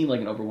doesn't seem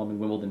like an overwhelming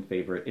Wimbledon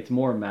favorite. It's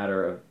more a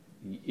matter of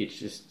it's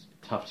just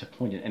tough to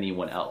point at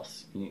anyone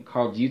else.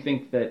 Carl, do you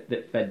think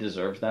that Fed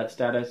deserves that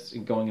status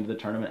going into the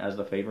tournament as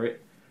the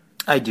favorite?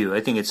 I do.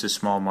 I think it's a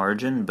small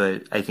margin,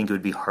 but I think it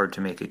would be hard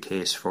to make a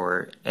case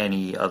for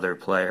any other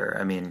player.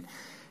 I mean,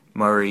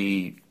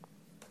 Murray,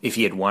 if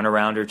he had won a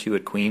round or two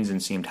at Queens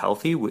and seemed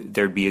healthy,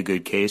 there'd be a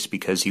good case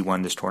because he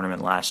won this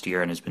tournament last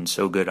year and has been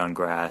so good on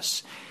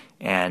grass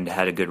and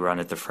had a good run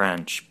at the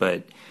French.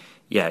 But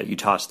yeah, you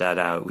toss that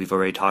out. We've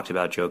already talked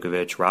about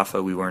Djokovic.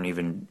 Rafa,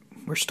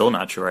 we're still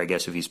not sure, I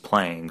guess, if he's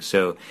playing.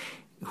 So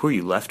who are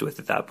you left with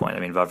at that point?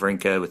 I mean,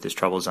 Wawrinka with his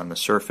troubles on the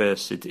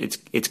surface,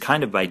 it's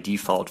kind of by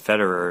default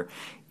Federer.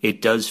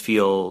 It does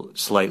feel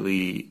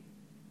slightly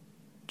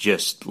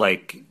just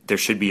like there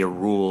should be a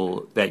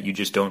rule that you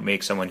just don't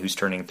make someone who's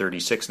turning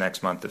 36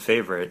 next month the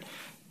favorite.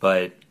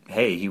 But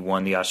hey, he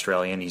won the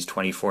Australian. He's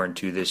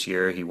 24-2 this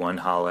year. He won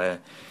Halle.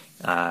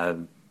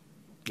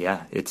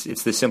 Yeah, it's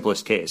the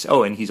simplest case.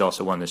 Oh, and he's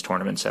also won this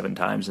tournament 7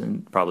 times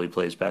and probably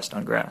plays best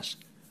on grass.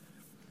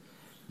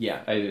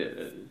 Yeah,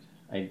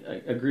 I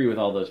agree with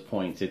all those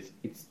points.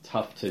 It's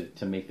tough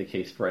to make the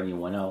case for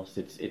anyone else.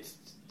 It's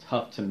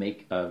tough to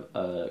make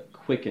a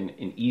quick and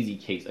easy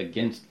case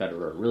against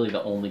Federer. Really,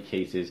 the only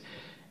case is,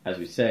 as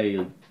we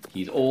say,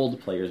 he's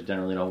old. Players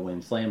generally don't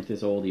win slams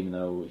this old, even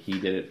though he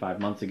did it 5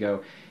 months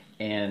ago.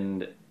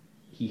 And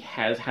he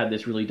has had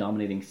this really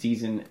dominating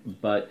season,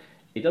 but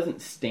it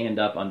doesn't stand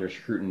up under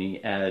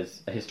scrutiny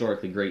as a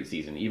historically great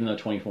season. Even though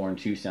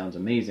 24-2 sounds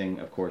amazing,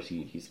 of course,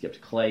 he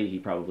skipped clay. He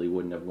probably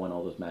wouldn't have won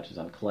all those matches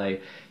on clay.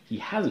 He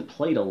hasn't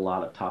played a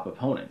lot of top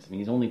opponents. I mean,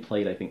 he's only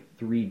played, I think,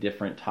 3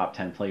 different top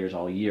 10 players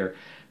all year.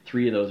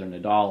 3 of those are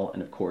Nadal,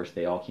 and of course,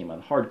 they all came on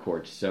hard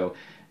courts. So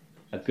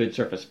a good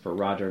surface for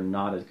Roger,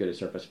 not as good a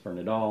surface for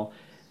Nadal.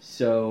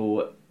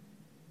 So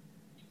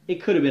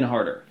it could have been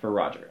harder for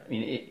Roger. I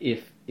mean,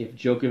 if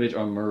Djokovic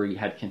or Murray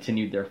had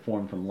continued their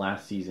form from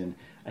last season,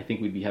 I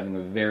think we'd be having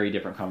a very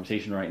different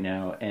conversation right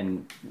now,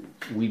 and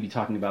we'd be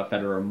talking about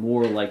Federer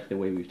more like the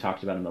way we've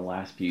talked about him the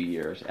last few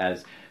years,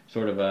 as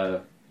sort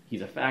of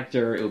he's a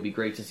factor. It would be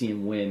great to see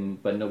him win,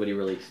 but nobody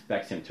really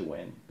expects him to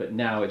win. But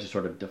now it just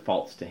sort of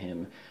defaults to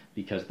him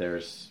because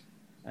there's,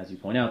 as you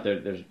point out,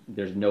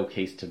 there's no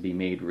case to be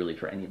made really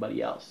for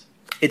anybody else.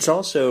 It's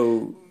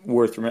also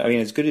worth remembering, I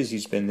mean, as good as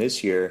he's been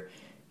this year,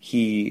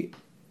 he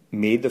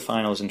made the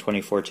finals in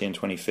 2014 and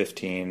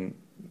 2015,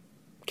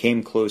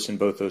 came close in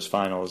both those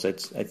finals.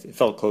 It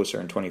felt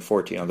closer in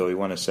 2014, although he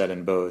won a set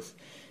in both.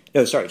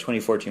 No, sorry,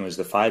 2014 was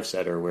the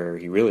 5-setter where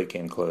he really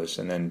came close,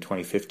 and then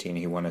 2015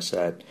 he won a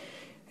set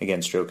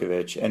against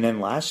Djokovic. And then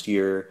last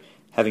year,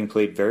 having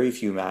played very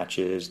few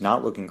matches,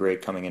 not looking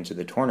great coming into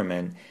the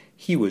tournament,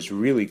 he was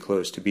really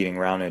close to beating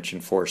Raonic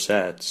in 4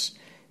 sets,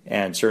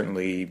 and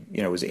certainly,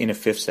 was in a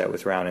 5th set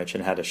with Raonic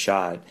and had a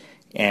shot.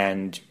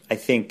 And I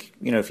think,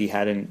 if he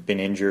hadn't been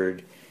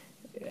injured,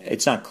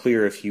 it's not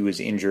clear if he was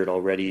injured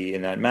already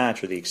in that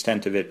match or the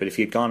extent of it, but if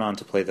he had gone on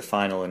to play the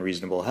final in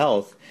reasonable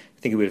health,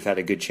 I think he would have had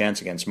a good chance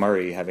against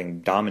Murray,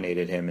 having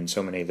dominated him in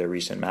so many of their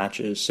recent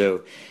matches.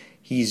 So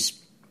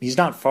he's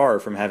not far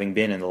from having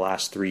been in the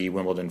last 3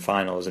 Wimbledon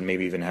finals and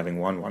maybe even having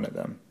won one of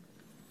them.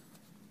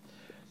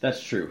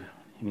 That's true.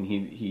 I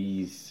mean,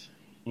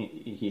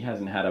 he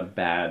hasn't had a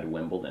bad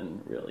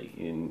Wimbledon,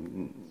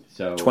 really.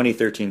 So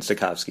 2013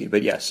 Stakhovsky,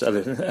 but yes,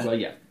 other than that. Well,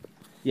 yeah.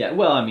 Yeah,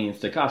 well, I mean,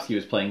 Stakhovsky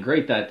was playing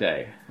great that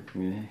day.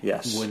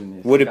 Yes.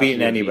 Would have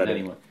beaten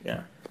anybody.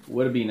 Yeah.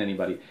 Would have beaten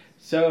anybody.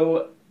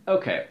 So,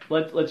 okay,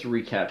 let's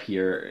recap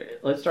here.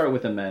 Let's start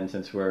with the men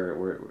since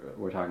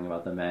we're talking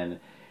about the men.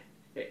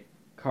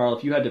 Carl,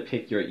 if you had to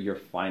pick your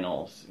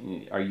finals,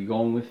 are you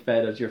going with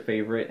Fed as your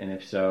favorite? And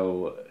if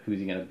so, who's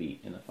he going to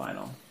beat in the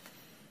final?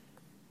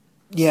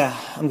 Yeah,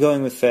 I'm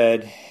going with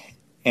Fed.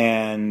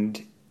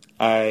 And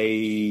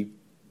I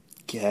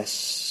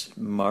guess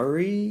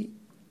Murray?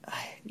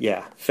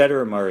 Yeah,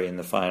 Federer or Murray in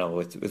the final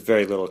with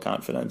very little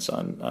confidence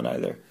on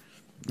either.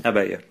 How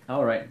about you?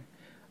 All right.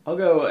 I'll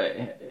go...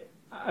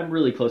 I'm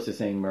really close to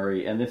saying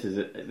Murray, and this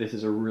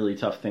is a really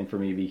tough thing for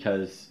me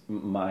because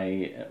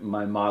my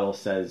model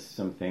says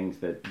some things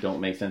that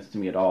don't make sense to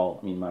me at all.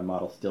 I mean, my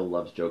model still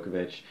loves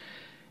Djokovic,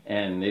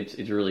 and it's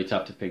really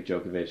tough to pick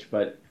Djokovic,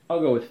 but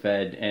I'll go with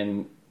Fed,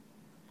 and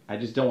I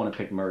just don't want to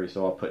pick Murray,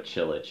 so I'll put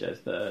Cilic as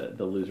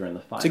the loser in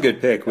the final. It's a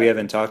good pick. We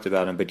haven't talked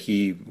about him, but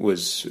he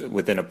was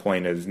within a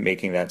point of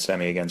making that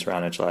semi against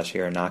Raonic last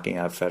year and knocking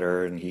out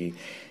Federer, and he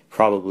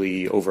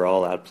probably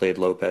overall outplayed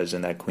Lopez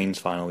in that Queens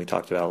final we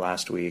talked about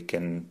last week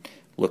and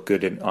looked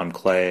good on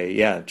clay.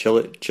 Yeah,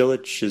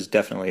 Cilic is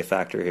definitely a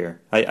factor here.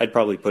 I'd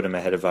probably put him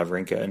ahead of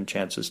Wawrinka in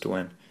chances to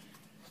win.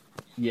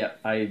 Yeah,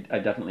 I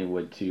definitely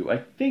would too. I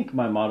think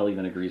my model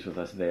even agrees with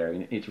us there.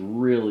 It's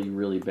really,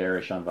 really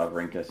bearish on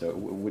Wawrinka, so it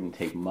wouldn't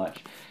take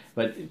much.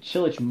 But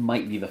Cilic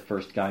might be the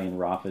first guy in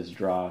Rafa's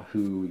draw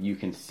who you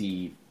can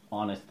see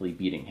honestly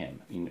beating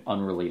him. I mean,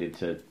 unrelated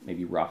to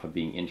maybe Rafa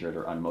being injured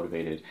or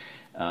unmotivated.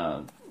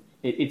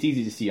 It's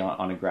easy to see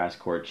on a grass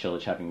court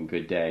Cilic having a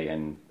good day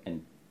and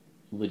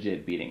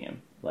legit beating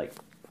him, like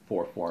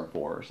 4-4-4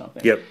 or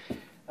something. Yep.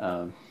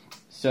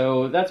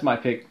 So that's my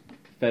pick,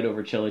 Fed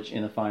over Cilic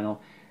in the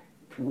final.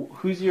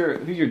 Who's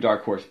your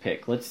dark horse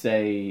pick? Let's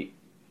say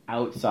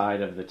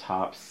outside of the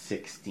top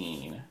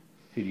 16,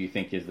 who do you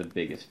think is the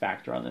biggest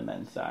factor on the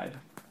men's side?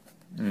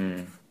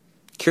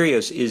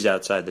 Kyrgios is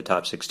outside the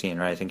top 16,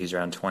 right? I think he's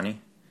around 20.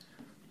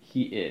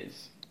 He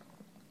is.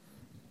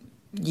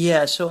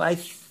 Yeah, so I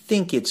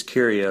think it's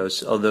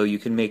Kyrgios, although you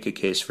can make a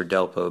case for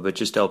Delpo, but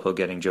just Delpo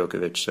getting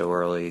Djokovic so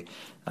early,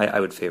 I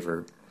would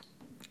favor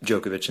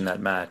Djokovic in that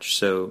match.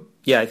 So,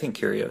 yeah, I think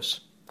Kyrgios.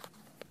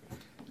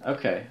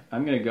 Okay,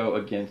 I'm going to go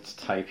against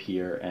type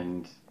here,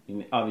 and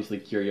obviously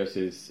Kyrgios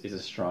is a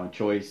strong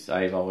choice.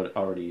 I've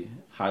already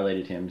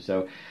highlighted him,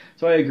 so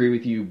I agree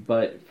with you,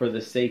 but for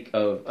the sake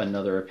of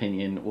another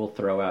opinion, we'll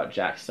throw out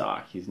Jack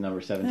Sock. He's number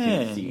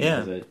 17 seed.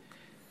 Yeah.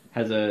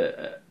 Has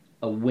a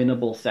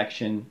winnable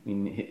section. I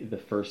mean, the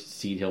first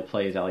seed he'll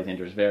play is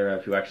Alexander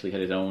Zverev, who actually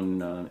had his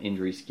own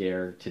injury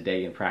scare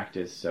today in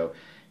practice, so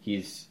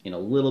he's in a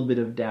little bit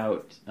of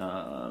doubt.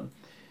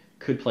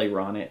 Could play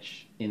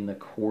Raonic in the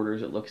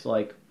quarters, it looks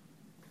like.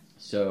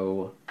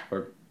 So,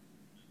 or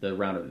the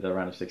round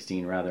of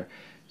 16 rather.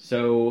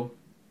 So,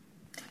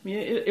 I mean,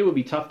 it would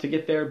be tough to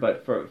get there,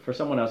 but for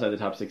someone outside the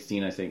top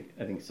 16, I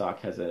think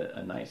Sock has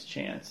a nice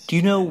chance. Do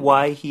you know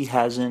why he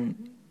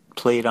hasn't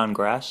played on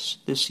grass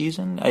this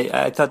season?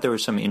 I thought there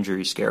was some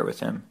injury scare with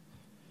him.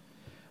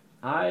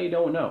 I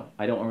don't know.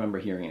 I don't remember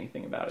hearing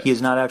anything about it. He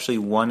has not actually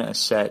won a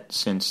set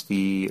since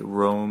the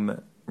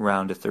Rome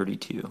round of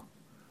 32.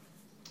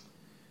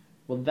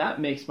 Well,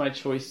 that makes my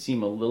choice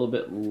seem a little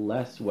bit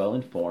less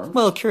well-informed.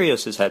 Well,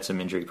 Kyrgios has had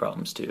some injury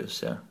problems too,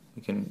 so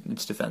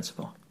it's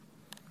defensible.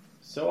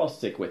 So I'll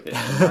stick with it.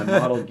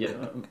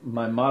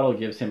 My model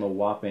gives him a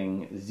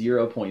whopping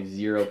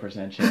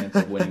 0.0% chance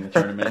of winning the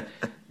tournament,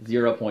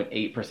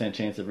 0.8%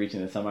 chance of reaching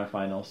the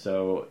semifinal.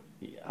 So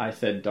I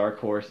said dark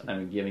horse.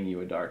 I'm giving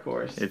you a dark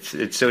horse.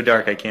 It's so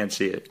dark I can't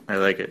see it. I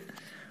like it.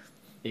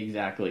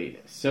 Exactly.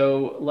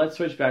 So let's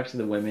switch back to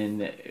the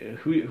women.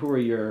 Who are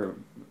your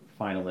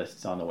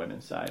finalists on the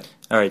women's side?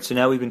 All right, so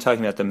now we've been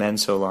talking about the men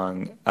so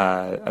long.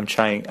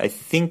 I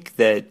think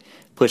that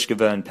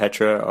Pliskova and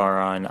Petra are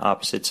on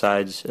opposite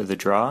sides of the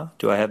draw.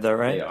 Do I have that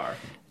right? They are.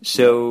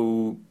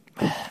 So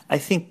I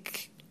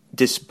think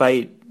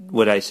despite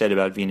what I said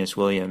about Venus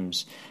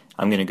Williams,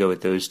 I'm going to go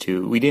with those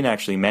two. We didn't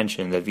actually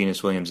mention that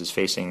Venus Williams is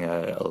facing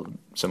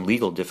some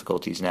legal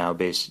difficulties now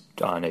based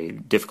on a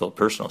difficult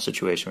personal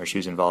situation where she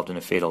was involved in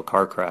a fatal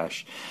car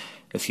crash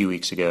a few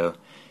weeks ago.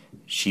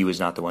 She was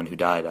not the one who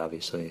died,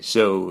 obviously.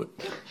 So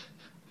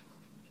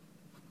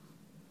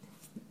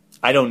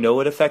I don't know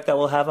what effect that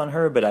will have on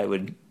her, but I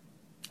would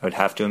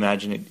have to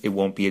imagine it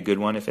won't be a good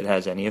one if it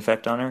has any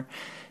effect on her.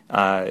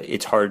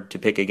 It's hard to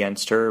pick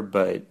against her,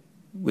 but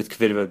with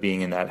Kvitova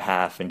being in that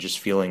half and just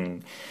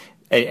feeling,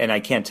 and I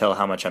can't tell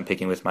how much I'm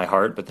picking with my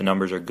heart, but the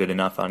numbers are good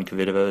enough on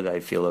Kvitova that I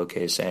feel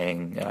okay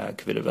saying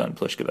Kvitova and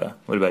Pliskova.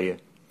 What about you?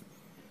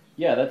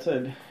 Yeah, that's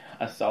a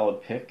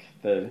solid pick.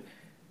 The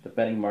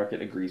betting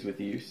market agrees with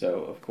you,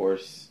 so of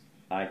course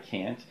I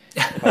can't.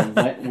 If I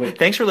went with,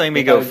 Thanks for letting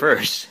me go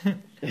first.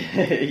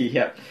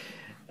 Yep.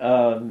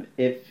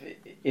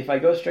 If I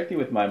go strictly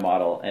with my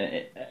model,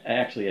 and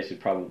actually I should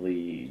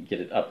probably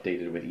get it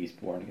updated with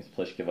Eastbourne because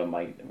Pliskova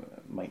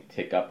might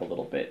tick up a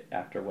little bit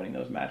after winning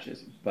those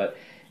matches. But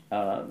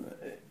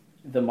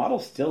the model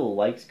still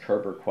likes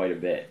Kerber quite a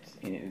bit.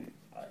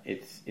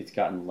 It's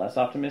gotten less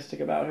optimistic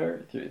about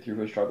her through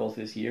her struggles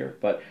this year.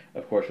 But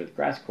of course, with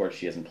grass courts,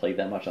 she hasn't played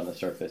that much on the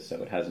surface,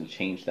 so it hasn't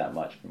changed that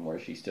much from where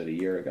she stood a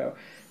year ago.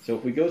 So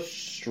if we go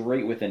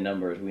straight with the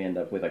numbers, we end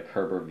up with a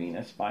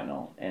Kerber-Venus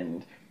final,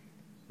 and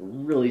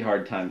really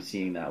hard time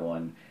seeing that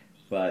one.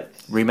 But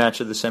rematch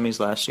of the semis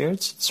last year,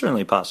 it's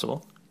certainly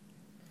possible.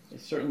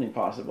 It's certainly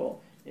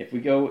possible. If we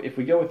go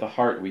with the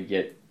heart, we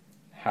get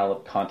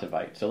Halep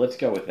Kontaveit. So let's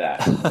go with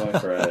that. I'm going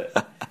for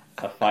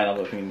a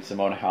final between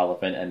Simona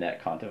Halep and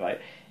Anett Kontaveit,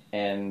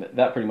 and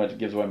that pretty much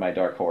gives away my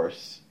dark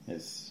horse.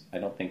 I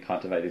don't think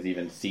Kontaveit is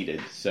even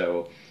seeded,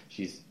 so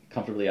she's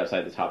comfortably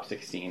outside the top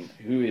 16.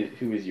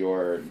 Who is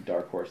your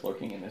dark horse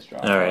lurking in this draw?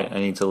 All right, I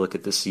need to look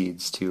at the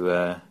seeds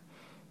to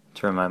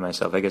remind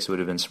myself. I guess it would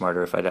have been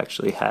smarter if I'd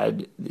actually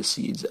had the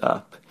seeds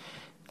up.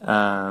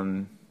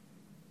 Oh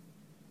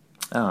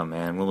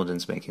man,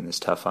 Wimbledon's making this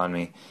tough on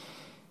me.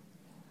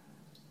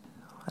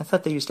 I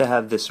thought they used to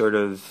have this sort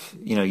of,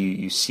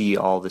 you see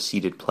all the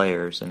seeded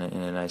players in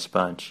a nice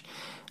bunch.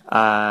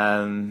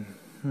 I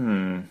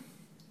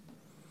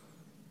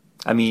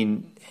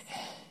mean,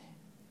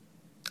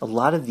 a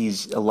lot of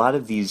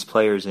these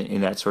players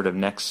in that sort of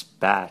next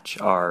batch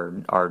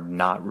are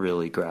not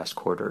really grass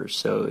quarters,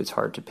 so it's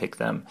hard to pick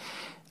them.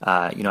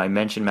 I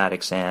mentioned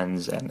Maddox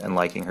Sands and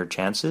liking her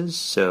chances,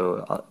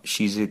 so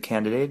she's a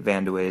candidate.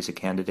 Van de Wey is a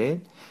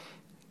candidate.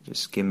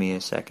 Just give me a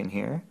second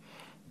here.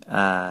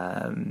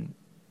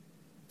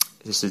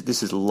 This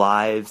is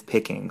live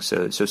picking,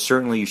 so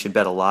certainly you should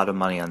bet a lot of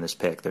money on this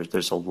pick.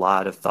 There's a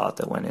lot of thought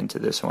that went into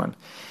this one.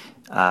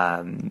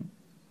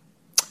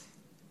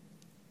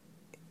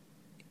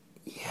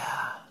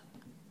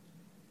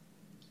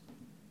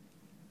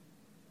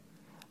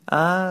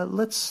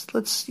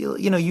 Let's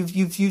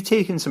you've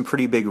taken some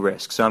pretty big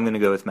risks, so I'm going to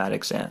go with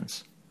Maddox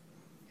Sands.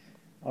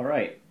 All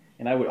right,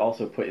 and I would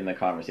also put in the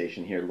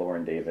conversation here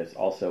Lauren Davis,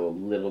 also a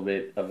little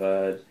bit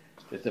of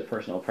just a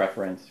personal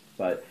preference,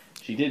 but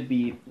she did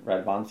beat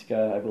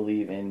Radwanska, I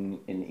believe, in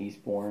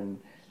Eastbourne.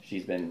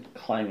 She's been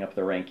climbing up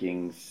the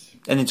rankings,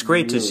 and it's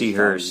great to see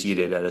her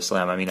seated at a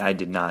slam. I mean, I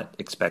did not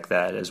expect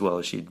that as well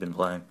as she'd been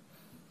playing.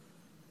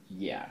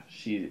 Yeah,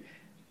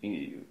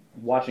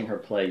 watching her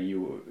play,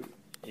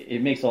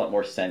 it makes a lot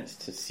more sense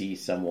to see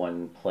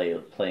someone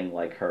playing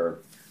like her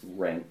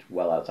ranked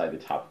well outside the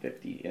top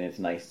 50, and it's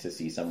nice to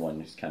see someone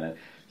who's kind of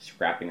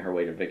scrapping her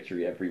way to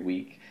victory every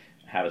week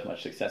have as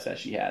much success as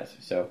she has.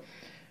 So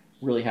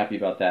really happy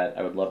about that.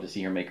 I would love to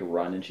see her make a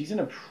run, and she's in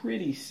a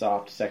pretty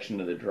soft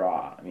section of the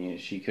draw. I mean,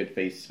 she could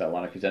face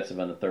Svetlana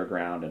Kuznetsova in the third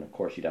round, and of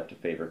course you'd have to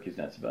favor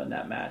Kuznetsova in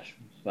that match,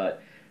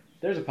 but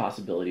there's a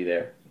possibility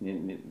there.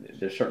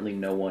 There's certainly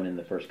no one in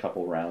the first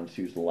couple rounds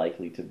who's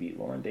likely to beat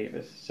Lauren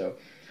Davis, so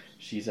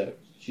she's an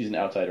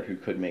outsider who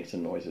could make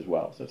some noise as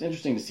well. So it's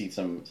interesting to see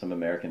some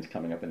Americans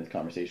coming up in this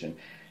conversation,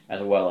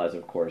 as well as,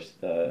 of course,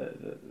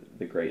 the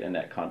great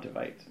Anett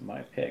Kontaveit,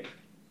 my pick.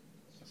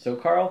 So,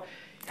 Carl,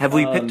 have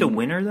we picked a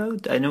winner, though?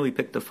 I know we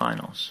picked the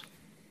finals.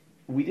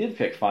 We did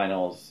pick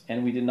finals,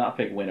 and we did not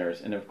pick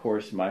winners. And, of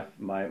course, my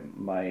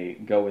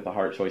go with the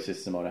heart choice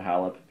is Simona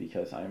Halep,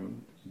 because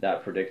I'm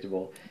that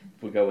predictable.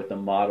 If we go with the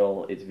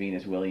model, it's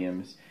Venus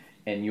Williams.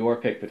 And your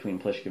pick between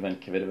Pliskova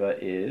and Kvitova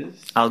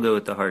is? I'll go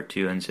with the heart,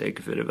 too, and say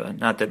Kvitova.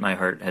 Not that my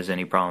heart has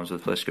any problems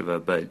with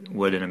Pliskova, but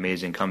what an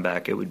amazing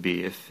comeback it would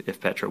be if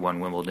Petra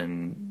won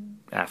Wimbledon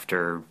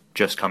after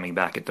just coming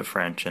back at the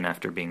French and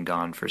after being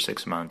gone for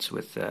 6 months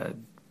with a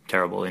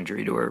terrible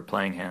injury to her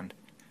playing hand.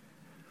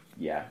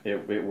 Yeah,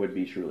 it would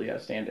be truly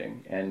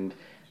outstanding. And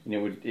it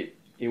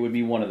would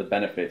be one of the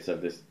benefits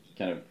of this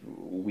kind of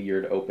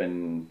weird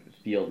open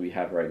field we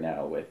have right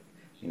now with,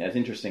 as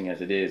interesting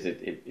as it is,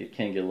 it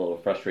can get a little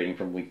frustrating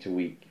from week to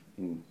week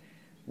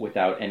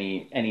without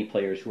any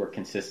players who are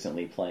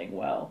consistently playing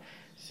well.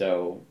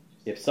 So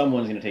if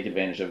someone's going to take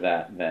advantage of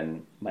that,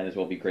 then might as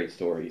well be great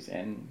stories,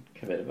 and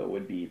Kvitova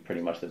would be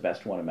pretty much the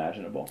best one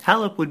imaginable.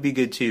 Halep would be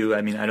good too.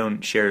 I mean, I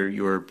don't share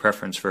your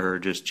preference for her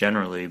just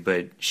generally,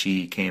 but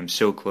she came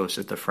so close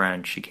at the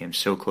French. She came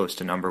so close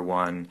to number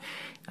one.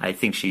 I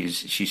think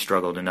she's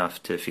struggled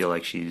enough to feel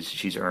like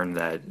she's earned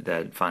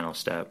that final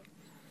step.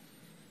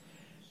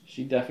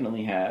 She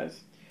definitely has.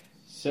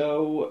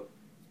 So,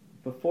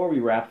 before we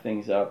wrap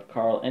things up,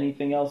 Carl,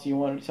 anything else you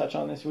wanted to touch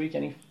on this week?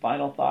 Any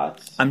final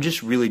thoughts? I'm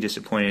just really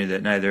disappointed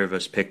that neither of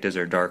us picked as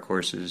our dark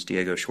horses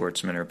Diego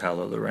Schwartzman or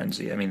Paolo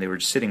Lorenzi. I mean, they were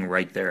sitting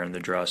right there in the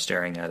draw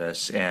staring at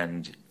us,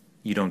 and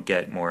you don't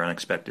get more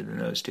unexpected than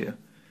those two.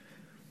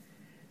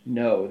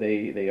 No,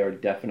 they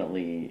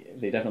definitely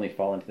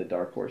fall into the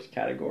dark horse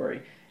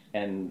category.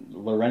 And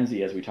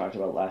Lorenzi, as we talked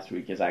about last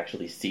week, is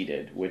actually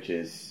seeded, which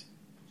is,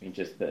 I mean,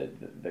 just the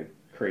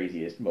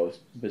craziest, most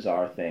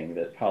bizarre thing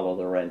that Paolo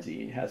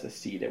Lorenzi has a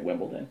seed at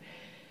Wimbledon.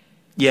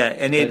 Yeah,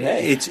 and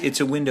it's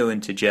a window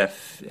into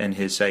Jeff and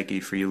his psyche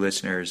for you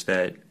listeners,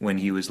 that when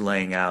he was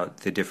laying out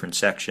the different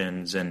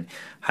sections and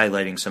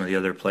highlighting some of the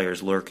other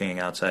players lurking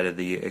outside of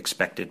the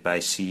expected by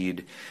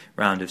seed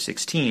round of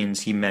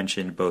 16s, he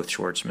mentioned both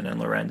Schwartzman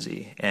and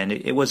Lorenzi. And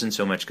it wasn't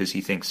so much because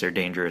he thinks they're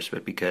dangerous,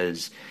 but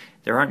because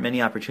there aren't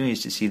many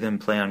opportunities to see them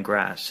play on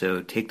grass.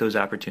 So take those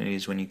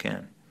opportunities when you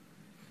can.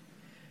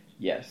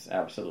 Yes,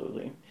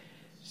 absolutely.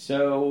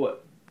 So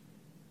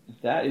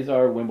that is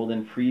our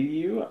Wimbledon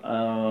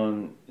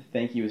preview.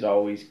 Thank you as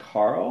always,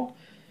 Carl.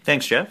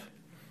 Thanks, Jeff.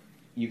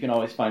 You can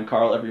always find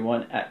Carl,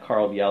 everyone, at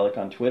Carl Bialik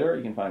on Twitter.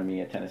 You can find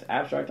me at Tennis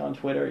Abstract on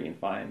Twitter. You can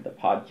find the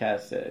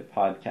podcast at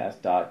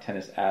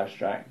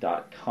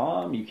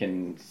podcast.tennisabstract.com. You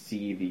can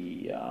see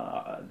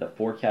the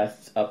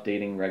forecasts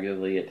updating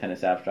regularly at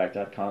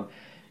tennisabstract.com.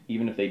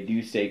 Even if they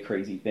do say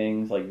crazy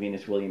things like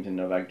Venus Williams and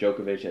Novak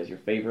Djokovic as your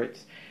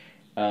favorites.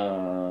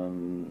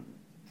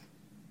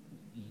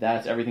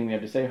 That's everything we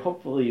have to say.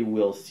 Hopefully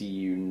we'll see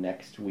you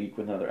next week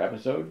with another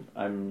episode.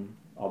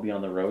 I'll be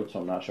on the road, so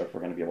I'm not sure if we're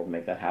going to be able to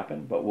make that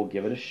happen, but we'll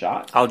give it a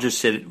shot. I'll just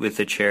sit with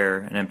a chair,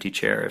 an empty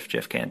chair, if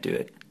Jeff can't do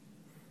it.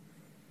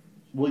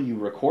 Will you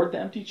record the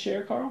empty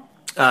chair, Carl?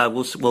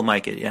 We'll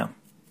mic it, yeah.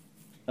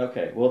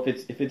 Okay. Well,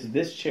 if it's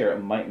this chair, it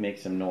might make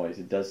some noise.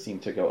 It does seem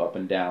to go up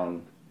and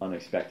down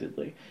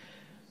unexpectedly.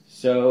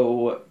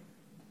 So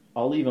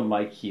I'll leave a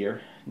mic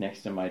here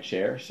next to my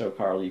chair, so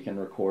Carl, you can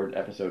record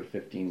episode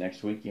 15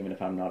 next week, even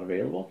if I'm not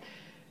available.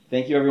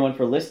 Thank you, everyone,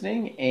 for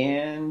listening,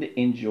 and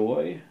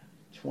enjoy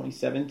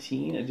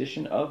 2017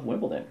 edition of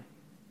Wimbledon.